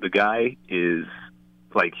but the guy is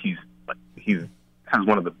like he has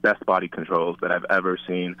one of the best body controls that I've ever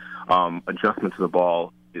seen. Adjustment to the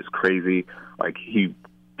ball is crazy. Like he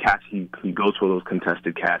goes for those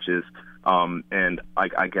contested catches. And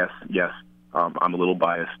I guess yes, I'm a little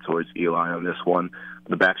biased towards Eli on this one.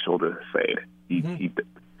 The back shoulder fade. He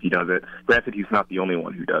does it. Granted, he's not the only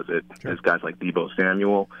one who does it. Sure. There's guys like Deebo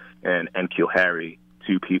Samuel and N'Keal Harry,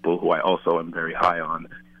 2 people who I also am very high on.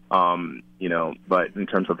 But in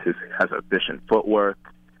terms of has efficient footwork,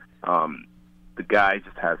 the guy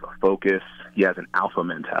just has a focus. He has an alpha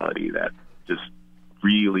mentality that just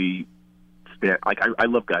really, I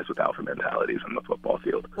love guys with alpha mentalities on the football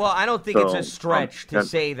field. Well, I don't think it's a stretch to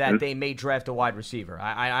say that they may draft a wide receiver.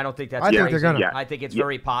 I don't think that's crazy. Think they're gonna. I think it's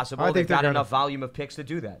very possible. They've got enough volume of picks to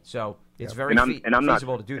do that. So it's very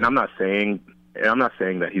feasible to do that. And I'm not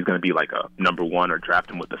saying that he's going to be like a number 1 or draft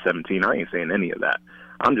him with the 17. I ain't saying any of that.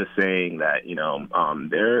 I'm just saying that,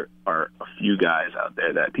 there are a few guys out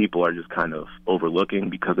there that people are just kind of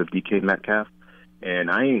overlooking because of DK Metcalf.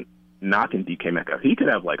 And I ain't knocking DK Metcalf. He could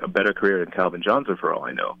have like a better career than Calvin Johnson for all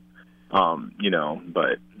I know.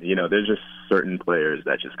 But there's just certain players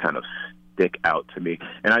that just kind of stick out to me.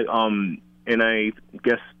 And I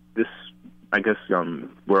guess this I guess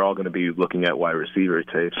we're all going to be looking at wide receiver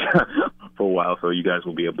tapes for a while, so you guys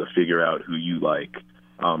will be able to figure out who you like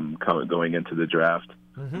going into the draft.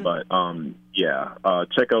 Mm-hmm. But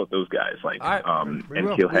check out those guys like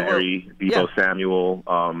N'Keal Harry, Deebo Samuel,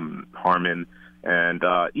 Harmon, and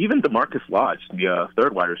even DeMarcus Lodge, the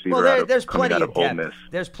third wide receiver. Well, there's plenty of Ole Miss. depth.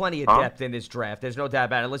 There's plenty of depth in this draft. There's no doubt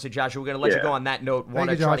about it. Listen, Joshua, we're going to let you go on that note. Want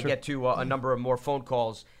to try to get to a number of more phone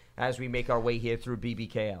calls as we make our way here through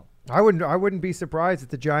BBKL. I wouldn't be surprised if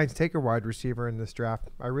the Giants take a wide receiver in this draft.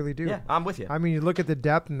 I really do. Yeah, I'm with you. I mean, you look at the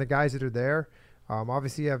depth and the guys that are there.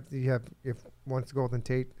 Obviously, you have if once Golden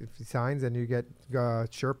Tate, if he signs, and you get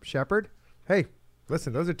Shepard. Hey,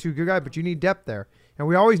 listen, those are two good guys, but you need depth there. And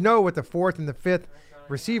we always know what the fourth and the fifth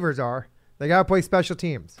receivers are. They got to play special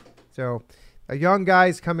teams. So, young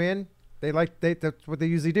guys come in. That's what they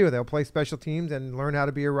usually do. They'll play special teams and learn how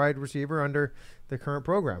to be a wide receiver under the current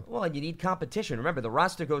program. Well, and you need competition. Remember, the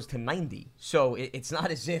roster goes to 90, so it's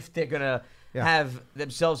not as if they're gonna have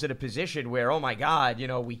themselves in a position where, oh my God,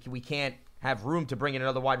 we can't have room to bring in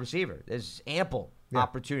another wide receiver. There's ample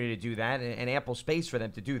opportunity to do that and ample space for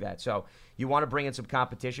them to do that. So you want to bring in some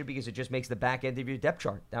competition because it just makes the back end of your depth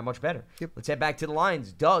chart that much better. Yep. Let's head back to the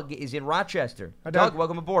lines. Doug is in Rochester. Hi, Doug,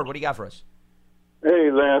 welcome aboard. What do you got for us?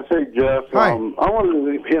 Hey, Lance. Hey, Jeff. Hi. I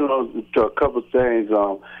wanted to to a couple things.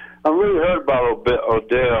 I really heard about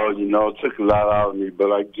Odell. It took a lot out of me,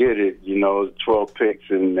 but I get it. 12 picks,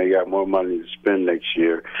 and they got more money to spend next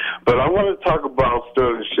year. But I want to talk about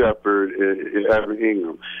Sterling Shepard and Evan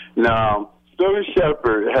Ingram. Now, Sterling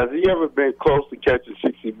Shepard, has he ever been close to catching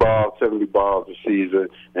 60 balls, 70 balls a season,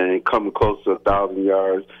 and coming close to 1,000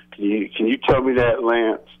 yards? Can you tell me that,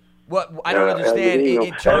 Lance? What I don't understand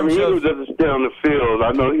in terms of doesn't stay on the field.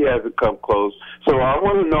 I know he hasn't come close. So I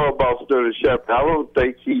want to know about Sterling Shepard. I don't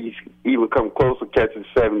think he's even come close to catching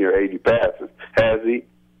 70 or 80 passes. Has he?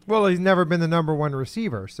 Well, he's never been the number one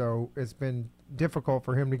receiver, so it's been difficult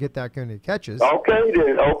for him to get that kind of catches. Okay,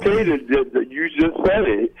 then. You just said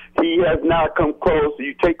it. He has not come close.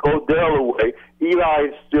 You take Odell away. Eli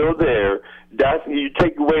is still there. You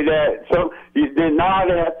take away that. So then now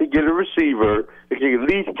they have to get a receiver that can at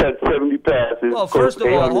least catch 70 passes. Well, first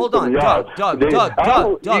of all, hold on, Doug,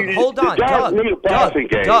 hold on, Doug. Need a passing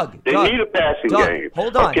game. They need a passing game.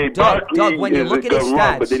 Hold on, okay, Doug, when you look at his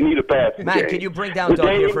stats, but they need a passing Matt, game. can you bring down Doug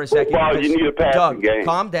here for a second? You need a passing game.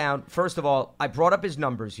 Calm down. First of all, I brought up his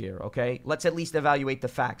numbers here, okay? Let's at least evaluate the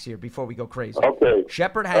facts here before we go crazy. Okay.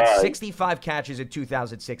 Shepard had 65 catches in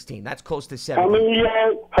 2016. That's close to 70. How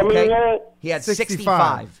many he had? He had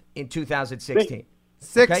 65 in 2016.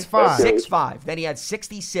 6'5". 6'5". Then he had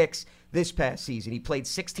 66 this past season. He played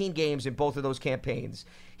 16 games in both of those campaigns.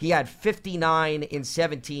 He had 59 in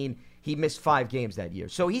 17. He missed 5 games that year.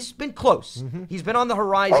 So he's been close. Mm-hmm. He's been on the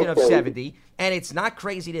horizon of 70, and it's not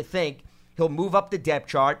crazy to think he'll move up the depth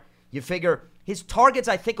chart. You figure his targets,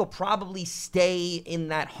 I think, will probably stay in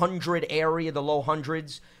that 100 area, the low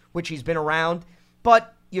hundreds, which he's been around.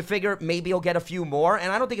 But you figure maybe he'll get a few more,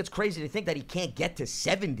 and I don't think it's crazy to think that he can't get to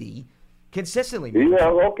 70 consistently. Yeah,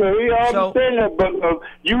 okay, I understand that, but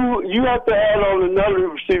you have to add on another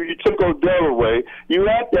receiver. You took Odell away. You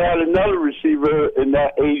have to add another receiver in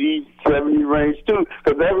that 80, 70 range, too,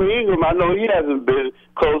 because Evan Ingram, I know he hasn't been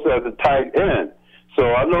close as a tight end. So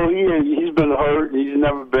I know he's been hurt. He's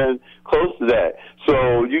never been close to that.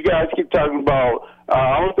 So you guys keep talking about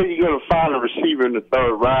I don't think you're going to find a receiver in the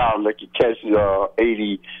third round that can catch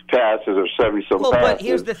 80 passes or 70-some passes. But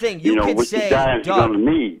here's the thing. You could say, Doug,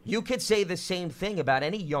 you could say the same thing about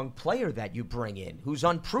any young player that you bring in who's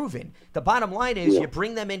unproven. The bottom line is you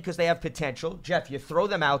bring them in because they have potential. Jeff, you throw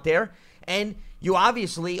them out there, and you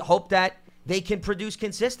obviously hope that they can produce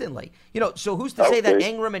consistently. So who's to say that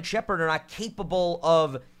Ingram and Shepard are not capable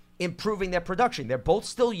of improving their production? They're both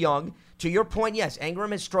still young. To your point, yes,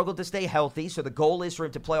 Ingram has struggled to stay healthy, so the goal is for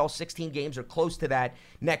him to play all 16 games or close to that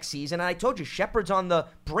next season. And I told you, Shepard's on the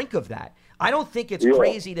brink of that. I don't think it's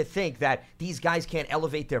crazy to think that these guys can't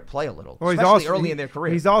elevate their play a little, especially early in their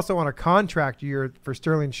career. He's also on a contract year for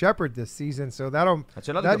Sterling Shepard this season, so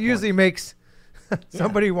that usually makes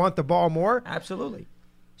somebody want the ball more. Absolutely.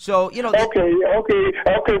 So, Okay,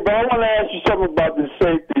 but I want to ask you something about this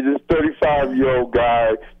safety, this 35-year-old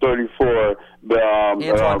guy, 34,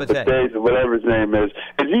 Bethesda, whatever his name is.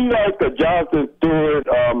 Is he like a Jonathan Stewart,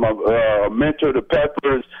 a mentor to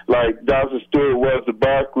Peppers, like Jonathan Stewart was to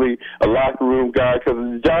Barkley, a locker room guy? Because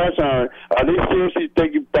the Giants are they seriously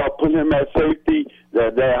thinking about putting him at safety,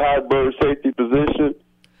 that high-bird safety position?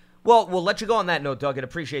 Well, we'll let you go on that note, Doug, and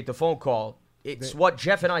appreciate the phone call. It's what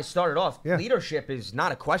Jeff and I started off. Yeah. Leadership is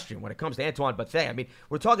not a question when it comes to Antoine Bethea. I mean,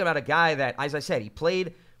 we're talking about a guy that, as I said, he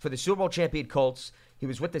played for the Super Bowl champion Colts. He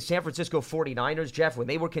was with the San Francisco 49ers, Jeff, when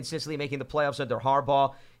they were consistently making the playoffs under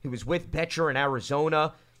Harbaugh. He was with Betcher in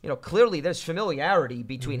Arizona. Clearly there's familiarity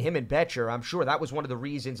between him and Betcher. I'm sure that was one of the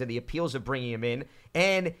reasons and the appeals of bringing him in.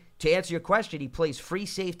 And to answer your question, he plays free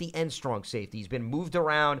safety and strong safety. He's been moved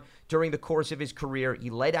around during the course of his career. He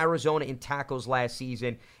led Arizona in tackles last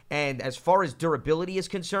season. And as far as durability is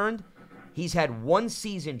concerned, he's had one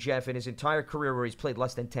season, Jeff, in his entire career where he's played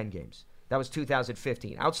less than 10 games. That was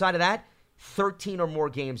 2015. Outside of that, 13 or more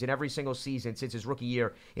games in every single season since his rookie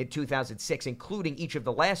year in 2006, including each of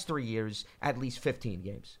the last 3 years, at least 15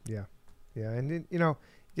 games. Yeah. And,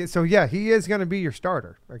 so, yeah, he is going to be your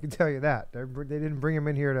starter. I can tell you that. They didn't bring him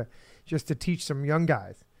in here to teach some young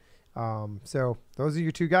guys. So those are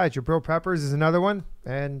your two guys. Your Jabril Peppers is another one,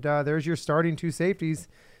 and there's your starting two safeties.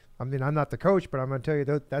 I mean, I'm not the coach, but I'm going to tell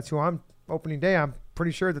you that's who I'm opening day. I'm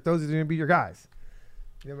pretty sure that those are going to be your guys.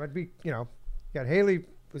 It might be, you got Haley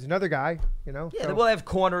was another guy, Yeah, they will have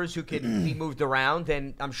corners who can be moved around,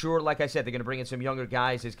 and I'm sure, like I said, they're going to bring in some younger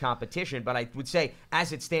guys as competition. But I would say,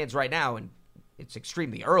 as it stands right now, and it's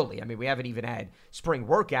extremely early. I mean, we haven't even had spring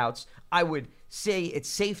workouts. I would say it's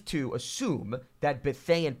safe to assume that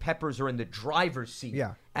Bethea and Peppers are in the driver's seat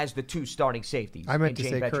as the two starting safeties. I meant to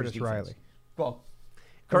Jane say Betcher's Curtis defense. Riley. Well,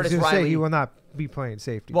 Curtis Riley, he will not be playing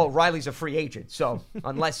safety. Well, Riley's a free agent, so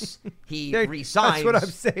unless he resigns, that's what I'm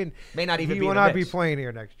saying. May not even he be will in the not mix. be playing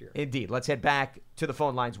here next year. Indeed. Let's head back to the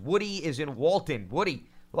phone lines. Woody is in Walton. Woody,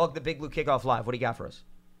 welcome to Big Blue Kickoff Live. What do you got for us?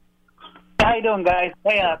 How you doing, guys?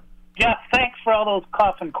 Hey, Jeff, thanks for all those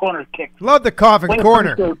coffin corner kicks. Love the coffin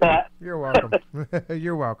corner. Appreciate that. You're welcome.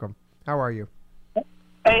 You're welcome. How are you? Hey,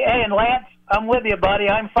 and Lance, I'm with you, buddy.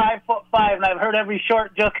 I'm 5'5", and I've heard every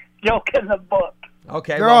short joke in the book.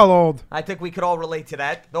 Okay, they're all old. I think we could all relate to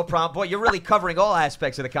that. No problem. Boy, you're really covering all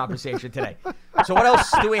aspects of the conversation today. So what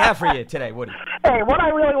else do we have for you today, Woody? Hey, what I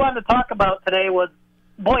really wanted to talk about today was,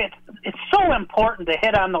 boy, it's so important to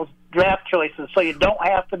hit on those draft choices so you don't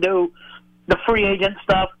have to do the free agent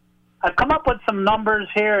stuff. I've come up with some numbers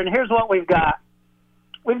here, and here's what we've got.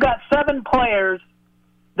 We've got 7 players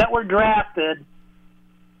that were drafted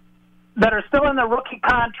that are still in their rookie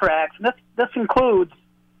contracts. This includes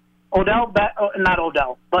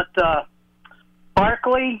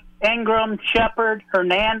Barkley, Ingram, Shepard,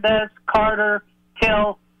 Hernandez, Carter,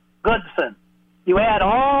 Hill, Goodson. You add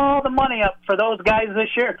all the money up for those guys this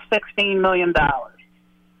year, it's $16 million.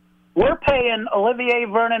 We're paying Olivier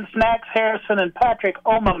Vernon, Snacks Harrison, and Patrick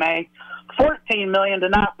Omameh $14 million to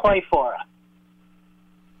not play for us.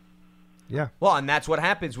 Yeah. Well, and that's what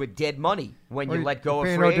happens with dead money when you let go of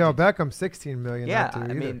free Odell agents. Beckham $16 million. Yeah,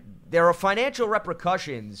 I mean, there are financial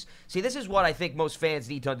repercussions. See, this is what I think most fans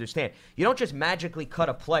need to understand. You don't just magically cut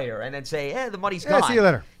a player and then say, the money's gone. See you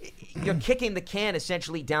later. You're kicking the can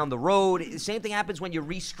essentially down the road. The same thing happens when you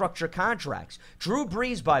restructure contracts. Drew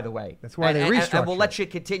Brees, by the way. That's why they restructure. And we'll let you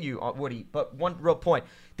continue, Woody. But one real point.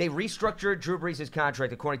 They restructured Drew Brees'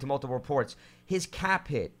 contract, according to multiple reports. His cap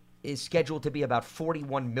hit is scheduled to be about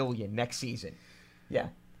 $41 million next season. Yeah.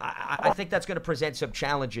 I think that's going to present some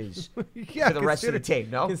challenges to the rest of the team,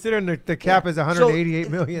 no? Considering the cap is $188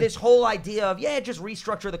 million. This whole idea of, just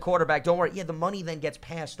restructure the quarterback, don't worry. Yeah, the money then gets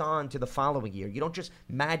passed on to the following year. You don't just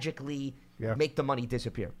magically make the money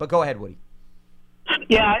disappear. But go ahead, Woody.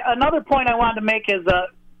 Yeah, another point I wanted to make is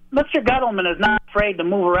Mr. Gettleman is not afraid to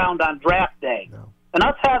move around on draft day. No. And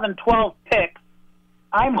us having 12 picks,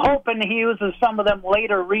 I'm hoping he uses some of them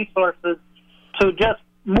later resources to just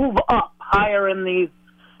move up higher in these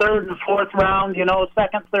third and fourth round,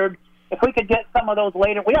 second, third. If we could get some of those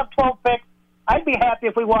later. We have 12 picks. I'd be happy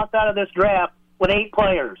if we walked out of this draft with 8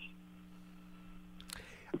 players.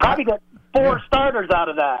 Probably get 4 starters out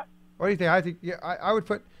of that. What do you think? I think I would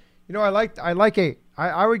put, I like 8.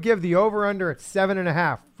 I would give the over-under at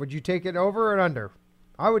 7.5. Would you take it over or under?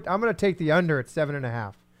 I'm going to take the under at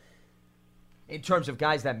 7.5. In terms of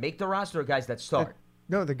guys that make the roster or guys that start?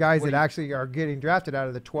 No, the guys that actually are getting drafted out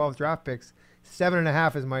of the 12 draft picks.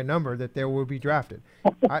 7.5 is my number that there will be drafted.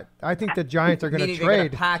 I think the Giants are going to trade. They're going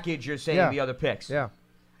to package, you're saying, the other picks. Yeah.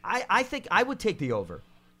 I think I would take the over.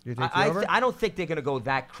 You take the over? I don't think they're going to go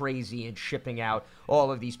that crazy in shipping out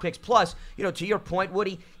all of these picks. Plus, to your point,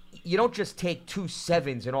 Woody, you don't just take 2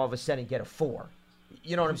 7s and all of a sudden get a 4.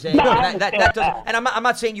 You know what I'm saying? No, that doesn't, and I'm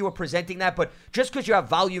not saying you were presenting that, but just because you have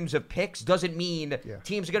volumes of picks doesn't mean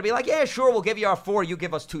teams are going to be like, yeah, sure, we'll give you our 4, you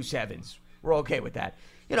give us 2 7s. We're okay with that.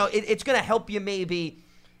 It's going to help you maybe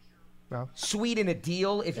sweeten a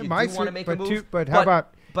deal if you do want to make a move. But how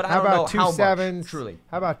about 2 7s? Much, truly.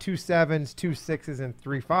 How about 2 7s, 2 6s, and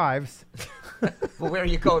 3 5s? Well, where are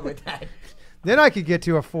you going with that? Then I could get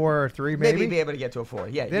to a 4 or 3, maybe. Maybe be able to get to a 4.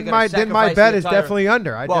 Yeah. Then my bet is definitely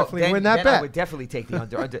under. I definitely win that then bet. I would definitely take the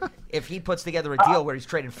under. If he puts together a deal where he's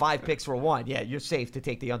trading 5 picks for 1, yeah, you're safe to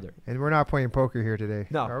take the under. And we're not playing poker here today,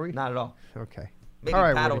 No, are we? not at all. Okay. Maybe all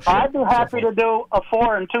right, paddle Woody. ship. I'd be happy to do a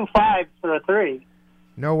 4 and 2 5s for a 3.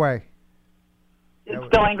 No way. It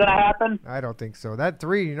still ain't going to happen. I don't think so. That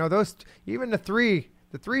 3, those even the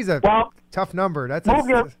 3's a tough number. That's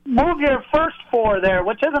move your first 4 there,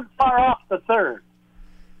 which isn't far off the 3rd.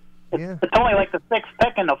 It's only like the 6th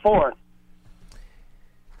pick and the 4th.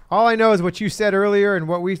 All I know is what you said earlier and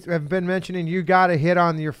what we have been mentioning. You got to hit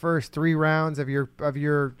on your first 3 rounds of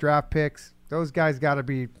your draft picks. Those guys got to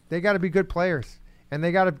be good players, and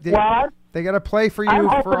they got to play for you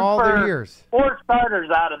for all their years. 4 starters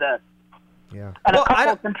out of this. Yeah. And a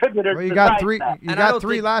couple contributors. Well, you got 3. That. You got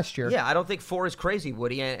 3 last year. Yeah, I don't think 4 is crazy,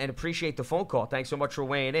 Woody, and appreciate the phone call. Thanks so much for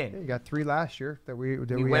weighing in. Yeah, you got 3 last year that we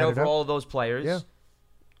went over all of those players. Yeah.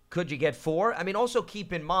 Could you get 4? I mean, also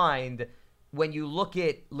keep in mind when you look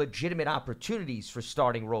at legitimate opportunities for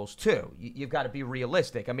starting roles too, you've got to be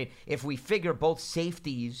realistic. I mean, if we figure both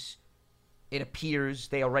safeties, it appears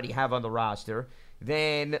they already have on the roster.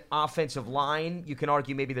 Then offensive line, you can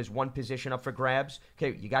argue maybe there's one position up for grabs.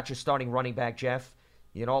 Okay, you got your starting running back, Jeff.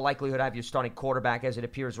 You in all likelihood have your starting quarterback as it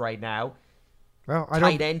appears right now. Well,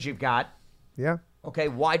 tight end you've got. Yeah. Okay,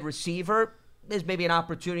 wide receiver, there's maybe an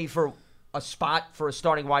opportunity for a spot for a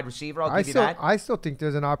starting wide receiver. I'll give you that. I still think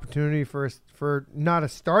there's an opportunity for not a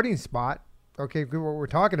starting spot. Okay, good what we're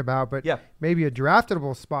talking about, but maybe a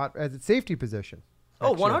draftable spot as a safety position.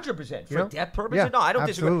 Oh, 100%. For depth purposes? Yeah, no, I don't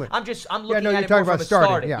absolutely. disagree. I'm looking you're at it talking more about from a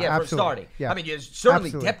starting. Yeah, from absolutely. starting. Yeah. I mean, there's certainly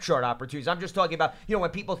Absolutely. depth chart opportunities. I'm just talking about, when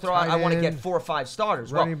people throw out, I want to get 4 or 5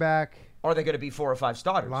 starters. Running back. Are they going to be 4 or 5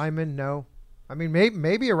 starters? Lineman, no. I mean,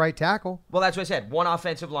 maybe a right tackle. Well, that's what I said. 1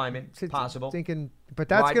 offensive lineman, possible. But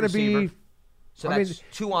that's going to be. So that's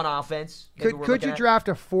 2 on offense. Could you draft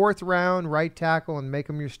a 4th round right tackle and make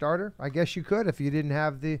him your starter? I guess you could if you didn't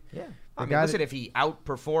have the. Yeah. I mean, listen, if he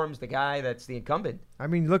outperforms the guy that's the incumbent. I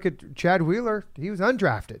mean, look at Chad Wheeler. He was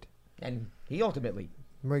undrafted. And he ultimately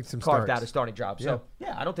made some carved starts. out a starting job. So,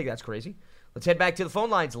 yeah, I don't think that's crazy. Let's head back to the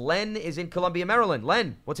phone lines. Len is in Columbia, Maryland.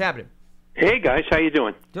 Len, what's happening? Hey, guys. How you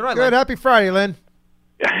doing? Doing all right, Good. Len. Happy Friday, Len.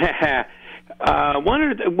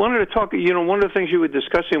 Wanted to talk. One of the things you were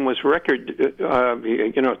discussing was record,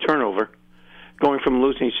 turnover, going from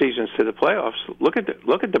losing seasons to the playoffs. Look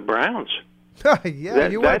at the Browns.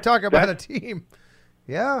 You want to talk about a team?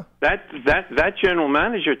 Yeah. That general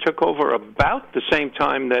manager took over about the same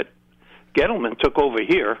time that Gettleman took over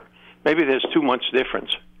here. Maybe there's 2 months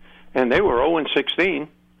difference, and they were 0-16,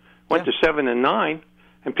 went to 7-9,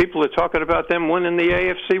 and people are talking about them winning the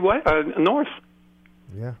AFC North.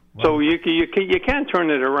 Yeah. Wow. So you can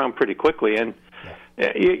turn it around pretty quickly, and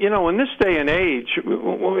in this day and age,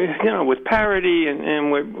 with parity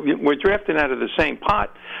and we're drafting out of the same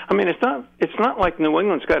pot. I mean, it's not like New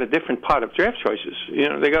England's got a different pot of draft choices.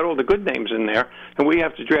 They got all the good names in there, and we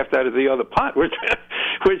have to draft out of the other pot. We're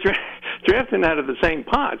drafting out of the same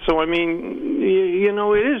pot. So I mean,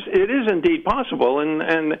 it is indeed possible, and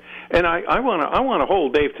I want to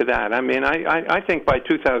hold Dave to that. I mean, I think by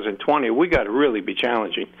 2020 we got to really be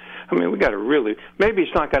challenging. I mean, we got to really. Maybe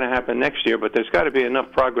it's not going to happen next year, but there's got to be enough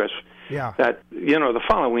progress. Yeah. That the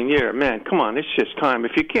following year, man, come on, it's just time.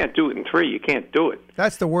 If you can't do it in 3, you can't do it.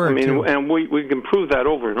 That's the word. I mean, too. And we can prove that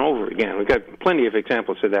over and over again. We've got plenty of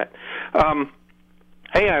examples of that.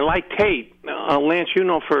 Hey, I like Tate, Lance.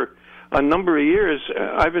 For a number of years,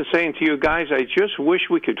 I've been saying to you guys, I just wish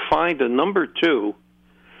we could find a number 2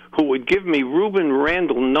 who would give me Ruben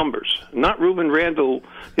Randall numbers, not Ruben Randall,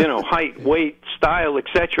 height, weight, style,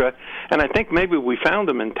 etc. And I think maybe we found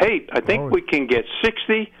them in Tate. I think we can get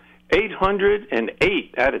 60,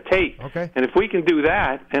 808 out of Tate. Okay. And if we can do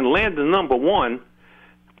that and land the number 1,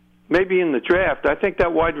 maybe in the draft, I think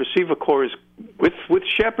that wide receiver core is with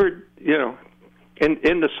Shepard, in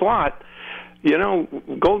the slot.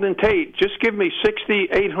 Golden Tate, just give me 60,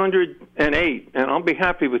 808, and I'll be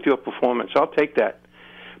happy with your performance. I'll take that.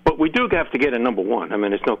 But we do have to get a number 1. I mean,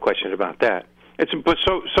 there's no question about that.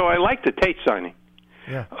 So I like the Tate signing.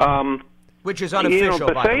 Yeah. Which is unofficial.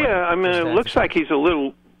 Bethea, I mean, it looks like he's a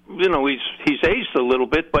little, he's aged a little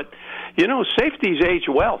bit, but safeties age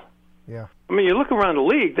well. Yeah. I mean, you look around the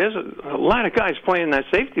league, there's a lot of guys playing that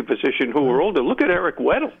safety position who are older. Look at Eric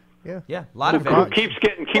Weddle. Yeah, a lot of who keeps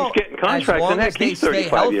getting contracts, and heck, he's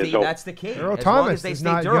 35 years old. That's the key. Earl Thomas is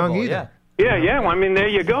not young either. Yeah. Well, I mean, there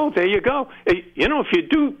you go. If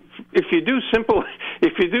you do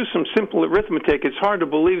some simple arithmetic, it's hard to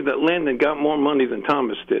believe that Landon got more money than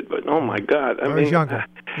Thomas did. But oh my God, I mean, he's younger.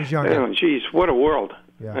 He's younger. Oh, geez, what a world!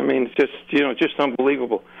 Yeah. I mean, it's just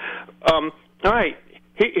unbelievable. All right,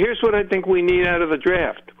 here's what I think we need out of the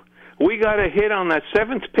draft. We got to hit on that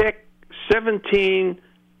 7th pick, 17,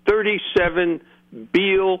 37,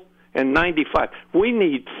 Beal, and 95. We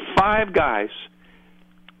need 5 guys.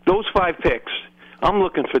 Those 5 picks, I'm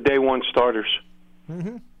looking for day one starters.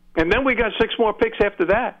 Mm-hmm. And then we got 6 more picks after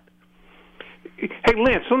that. Hey,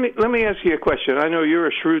 Lance, let me ask you a question. I know you're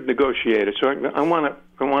a shrewd negotiator, so I want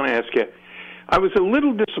to ask you. I was a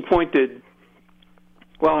little disappointed.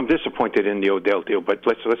 Well, I'm disappointed in the Odell deal, but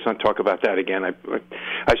let's not talk about that again.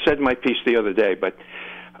 I said my piece the other day, but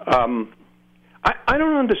I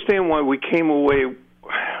don't understand why we came away.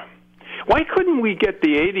 Why couldn't we get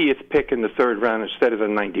the 80th pick in the 3rd round instead of the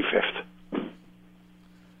 95th?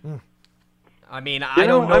 I mean, I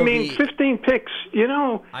don't know. I mean, 15 picks.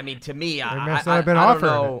 I mean, to me, must I not have been don't offered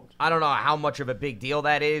know. I don't know how much of a big deal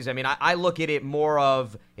that is. I mean, I look at it more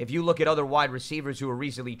of, if you look at other wide receivers who were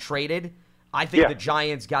recently traded, I think the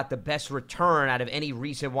Giants got the best return out of any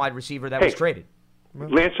recent wide receiver that was traded.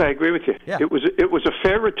 Lance, I agree with you. Yeah. It was a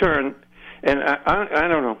fair return, and I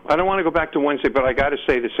don't know. I don't want to go back to Wednesday, but I got to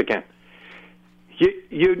say this again.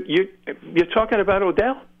 You're talking about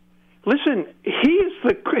Odell? Listen, he's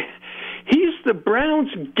the Browns'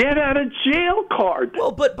 get-out-of-jail card.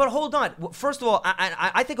 Well, but hold on. First of all,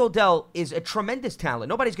 I think Odell is a tremendous talent.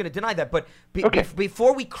 Nobody's going to deny that. But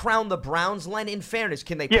before we crown the Browns, Len, in fairness,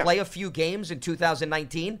 can they play a few games in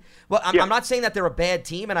 2019? Well, I'm not saying that they're a bad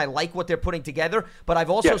team, and I like what they're putting together, but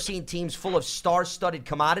I've also seen teams full of star-studded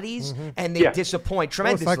commodities, and they disappoint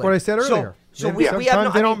tremendously. Well, it's like what I said earlier. So we have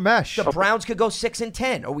sometimes they don't mesh. The Browns could go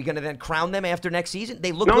 6-10. Are we going to then crown them after next season?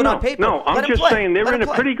 They look good on paper. No, I'm just saying they're in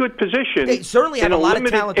a pretty good position. They certainly have a lot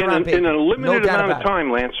of talent around paper. In a limited amount of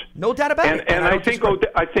time, Lance. No doubt about it. And I think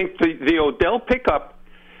the Odell pickup,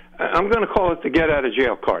 I'm going to call it the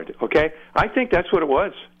get-out-of-jail card, okay? I think that's what it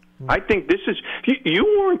was. I think this is – you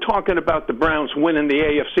weren't talking about the Browns winning the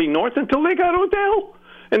AFC North until they got Odell.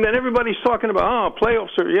 And then everybody's talking about,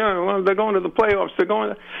 playoffs are, they're going to the playoffs.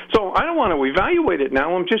 So I don't want to evaluate it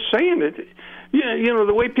now. I'm just saying that,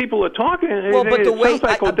 the way people are talking, it sounds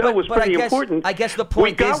like Odell was pretty important. I guess the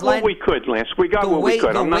point is, we got what we could, Lance. We got what we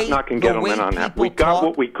could. I'm not knocking Gettleman on that. We got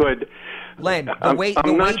what we could. Len, I'm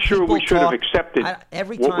not sure we should have accepted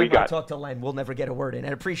every what we time I got. talk to Len, we'll never get a word in.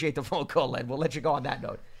 And I appreciate the phone call, Len. We'll let you go on that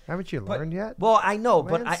note. Haven't you learned yet? Well, I know,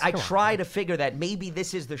 but I try to figure that maybe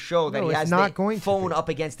this is the show that he has the phone up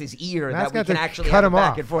against his ear that we can actually have a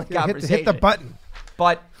back and forth conversation. Hit the button.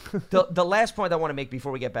 But the last point I want to make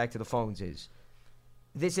before we get back to the phones is,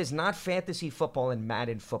 this is not fantasy football and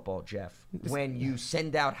Madden football, Jeff. When you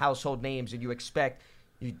send out household names and you expect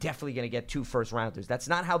you're definitely going to get 2 first-rounders. That's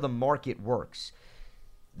not how the market works.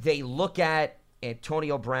 They look at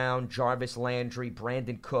Antonio Brown, Jarvis Landry,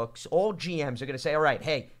 Brandon Cooks. All GMs are going to say, all right,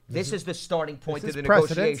 hey, this is the starting point of the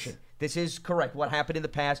negotiation. This is correct, what happened in the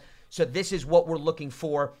past. So this is what we're looking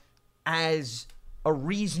for as a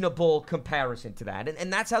reasonable comparison to that.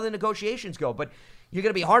 And that's how the negotiations go. But you're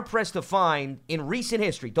going to be hard-pressed to find in recent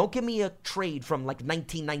history. Don't give me a trade from like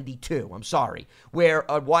 1992, I'm sorry, where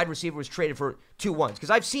a wide receiver was traded for 2 ones. Because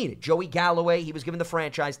I've seen it. Joey Galloway, he was given the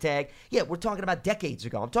franchise tag. Yeah, we're talking about decades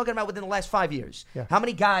ago. I'm talking about within the last 5 years. Yeah. How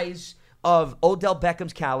many guys of Odell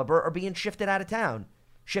Beckham's caliber are being shipped out of town,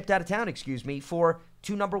 for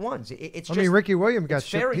 2 number ones? It's Ricky Williams got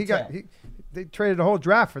shipped. They traded a whole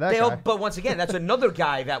draft for that guy. But once again, that's another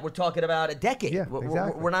guy that we're talking about a decade. Yeah,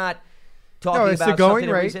 exactly. We're not... It's the going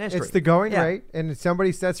rate. It's the going rate, and if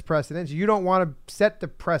somebody sets precedents, you don't want to set the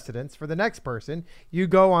precedents for the next person. You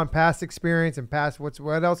go on past experience and past what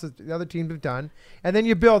else the other teams have done, and then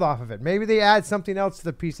you build off of it. Maybe they add something else to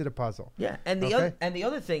the piece of the puzzle. Yeah, and the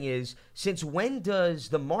other thing is, since when does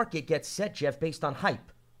the market get set, Jeff, based on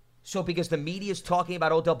hype? So because the media's talking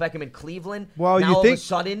about Odell Beckham in Cleveland, now all of a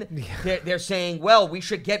sudden they're saying, well, we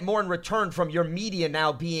should get more in return from your media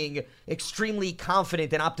now being extremely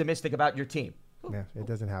confident and optimistic about your team. Yeah, it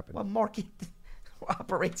doesn't happen. Well, market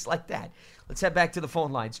operates like that. Let's head back to the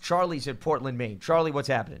phone lines. Charlie's in Portland, Maine. Charlie, what's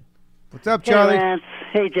happening? What's up, Charlie? Hey, Lance.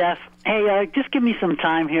 Hey, Jeff. Hey, just give me some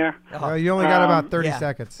time here. You only got about 30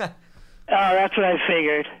 seconds. Oh, that's what I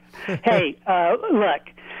figured. Hey, look.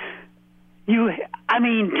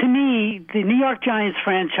 To me, the New York Giants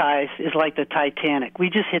franchise is like the Titanic. We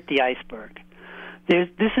just hit the iceberg. This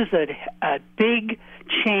is a big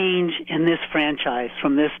change in this franchise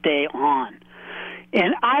from this day on.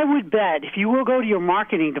 And I would bet if you will go to your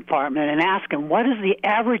marketing department and ask them, what is the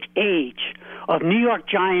average age of New York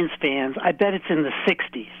Giants fans, I bet it's in the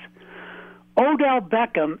 60s. Odell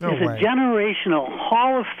Beckham is a generational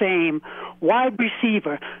Hall of Fame wide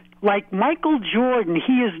receiver. Like Michael Jordan,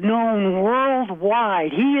 he is known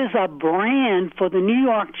worldwide. He is a brand for the New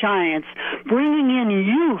York Giants, bringing in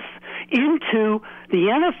youth into the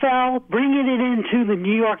NFL, bringing it into the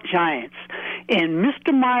New York Giants. And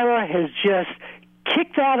Mr. Myra has just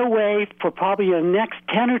kicked that away for probably the next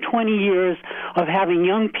 10 or 20 years of having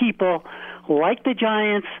young people like the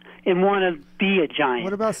Giants and want to be a Giant.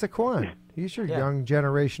 What about Saquon? He's your young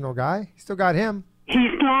generational guy. Still got him.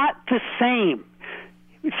 He's not the same.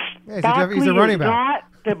 Yeah, he's a running back. Not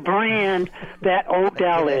the brand that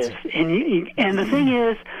Odell is. And the thing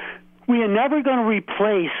is, we are never going to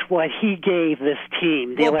replace what he gave this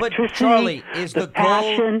team. The electricity, but Charlie, is the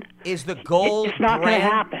passion. Is the goal It's not going to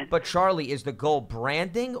happen. But Charlie, is the goal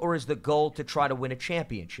branding or is the goal to try to win a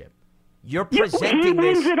championship? You're presenting he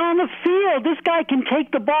wins this. it on the field. This guy can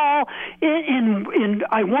take the ball in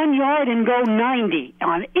 1 yard and go 90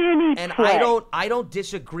 on any and play. I don't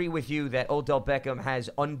disagree with you that Odell Beckham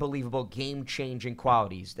has unbelievable game-changing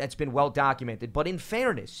qualities. That's been well documented. But in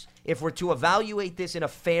fairness, if we're to evaluate this in a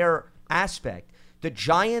fair aspect, the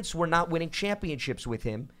Giants were not winning championships with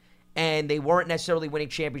him, and they weren't necessarily winning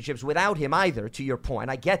championships without him either, to your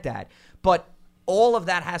point. I get that. But all of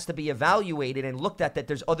that has to be evaluated and looked at, that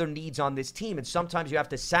there's other needs on this team, and sometimes you have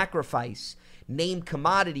to sacrifice name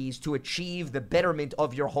commodities to achieve the betterment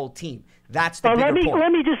of your whole team. That's the bigger point.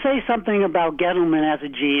 Let me just say something about Gettleman as a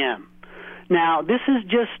GM. Now, this is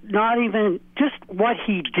just not even just what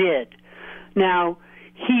he did. Now,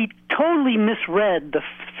 he totally misread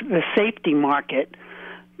the safety market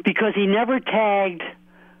because he never tagged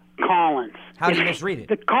Collins. How did he misread it?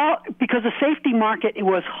 Because the safety market, it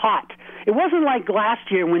was hot. It wasn't like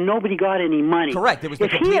last year when nobody got any money. Correct. It was the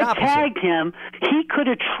if complete he had opposite. tagged him, he could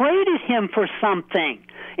have traded him for something,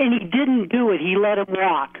 and he didn't do it. He let him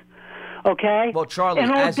walk. Okay? Well, Charlie,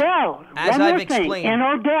 and Odell, as one I've more explained, thing. And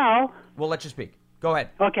Odell. We'll let you speak. Go ahead.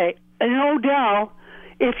 Okay. And Odell,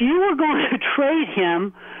 if you were going to trade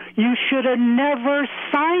him, you should have never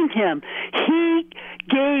signed him.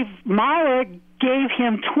 Myra gave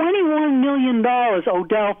him $21 million,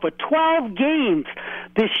 Odell, for 12 games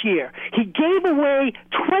this year. He gave away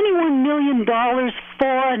 $21 million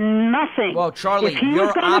for nothing. Well, Charlie, if he you're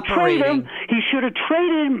was going to trade operating. him, he should have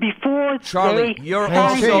traded him before Charlie, they you're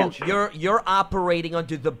signed also him. you're operating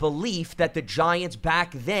under the belief that the Giants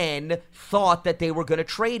back then thought that they were going to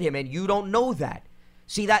trade him, and you don't know that.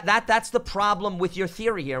 See, that's the problem with your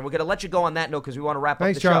theory here, and we're going to let you go on that note because we want to wrap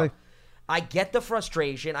up the Charlie. show. I get the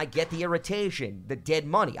frustration. I get the irritation, the dead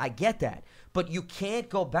money. I get that. But you can't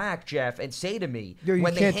go back, Jeff, and say to me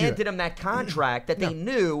when they handed him that contract that they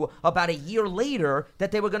knew about a year later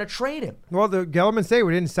that they were going to trade him. Well, the Gelman say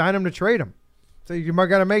we didn't sign him to trade him. So you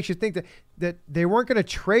got to make you think that they weren't going to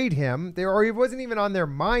trade him, or it wasn't even on their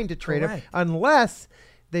mind to trade him unless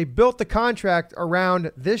they built the contract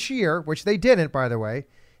around this year, which they didn't, by the way.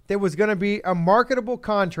 There was going to be a marketable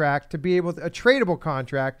contract to be able to, a tradable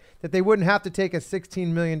contract that they wouldn't have to take a $16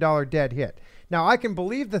 million dead hit. Now, I can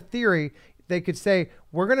believe the theory. They could say,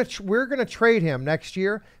 we're going to trade him next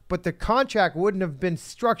year, but the contract wouldn't have been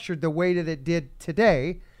structured the way that it did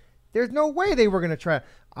today. There's no way they were going to try.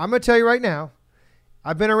 I'm going to tell you right now,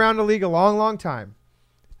 I've been around the league a long, long time.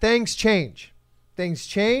 Things change. Things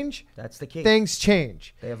change. That's the key. Things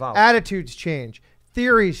change. They evolve. Attitudes change.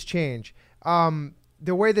 Theories change.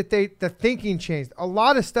 The way that the thinking changed. A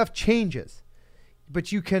lot of stuff changes.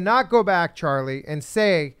 But you cannot go back, Charlie, and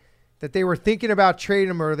say that they were thinking about trading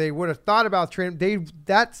him or they would have thought about trading him.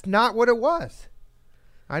 That's not what it was.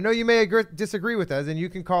 I know you may disagree with us, and you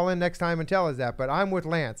can call in next time and tell us that, but I'm with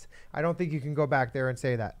Lance. I don't think you can go back there and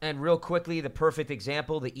say that. And real quickly, the perfect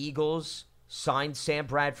example, the Eagles signed Sam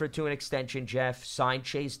Bradford to an extension, Jeff, signed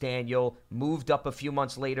Chase Daniel, moved up a few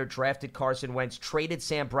months later, drafted Carson Wentz, traded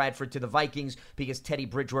Sam Bradford to the Vikings because Teddy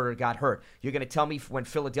Bridgewater got hurt. You're going to tell me when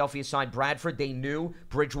Philadelphia signed Bradford, they knew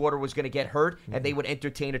Bridgewater was going to get hurt and they would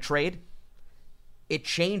entertain a trade? It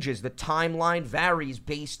changes. The timeline varies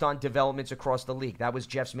based on developments across the league. That was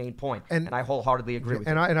Jeff's main point, and I wholeheartedly agree with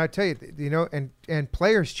you. And I tell you, and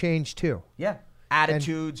players change too. Yeah.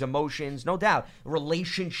 Attitudes, emotions, no doubt.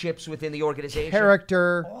 Relationships within the organization.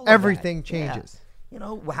 Character, everything changes. Yeah. You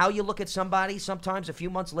know, how you look at somebody, sometimes a few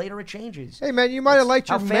months later it changes. Hey, man, you might have liked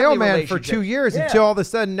your mailman for 2 years until all of a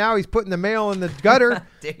sudden now he's putting the mail in the gutter.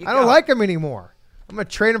 I don't like him anymore. I'm going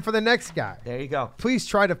to trade him for the next guy. There you go. Please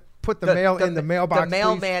try to put the mail in the mailbox. The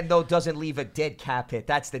mailman, though, doesn't leave a dead cap hit.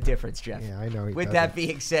 That's the difference, Jeff. Yeah, I know. With that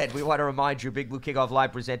being said, we want to remind you, Big Blue Kickoff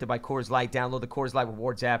Live presented by Coors Light. Download the Coors Light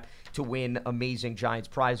Rewards app to win amazing Giants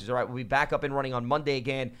prizes. All right, we'll be back up and running on Monday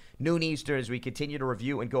again, noon Eastern, as we continue to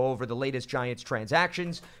review and go over the latest Giants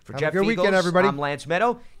transactions. For Jeff a good Eagles, weekend, everybody. I'm Lance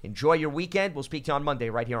Meadow. Enjoy your weekend. We'll speak to you on Monday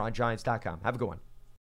right here on Giants.com. Have a good one.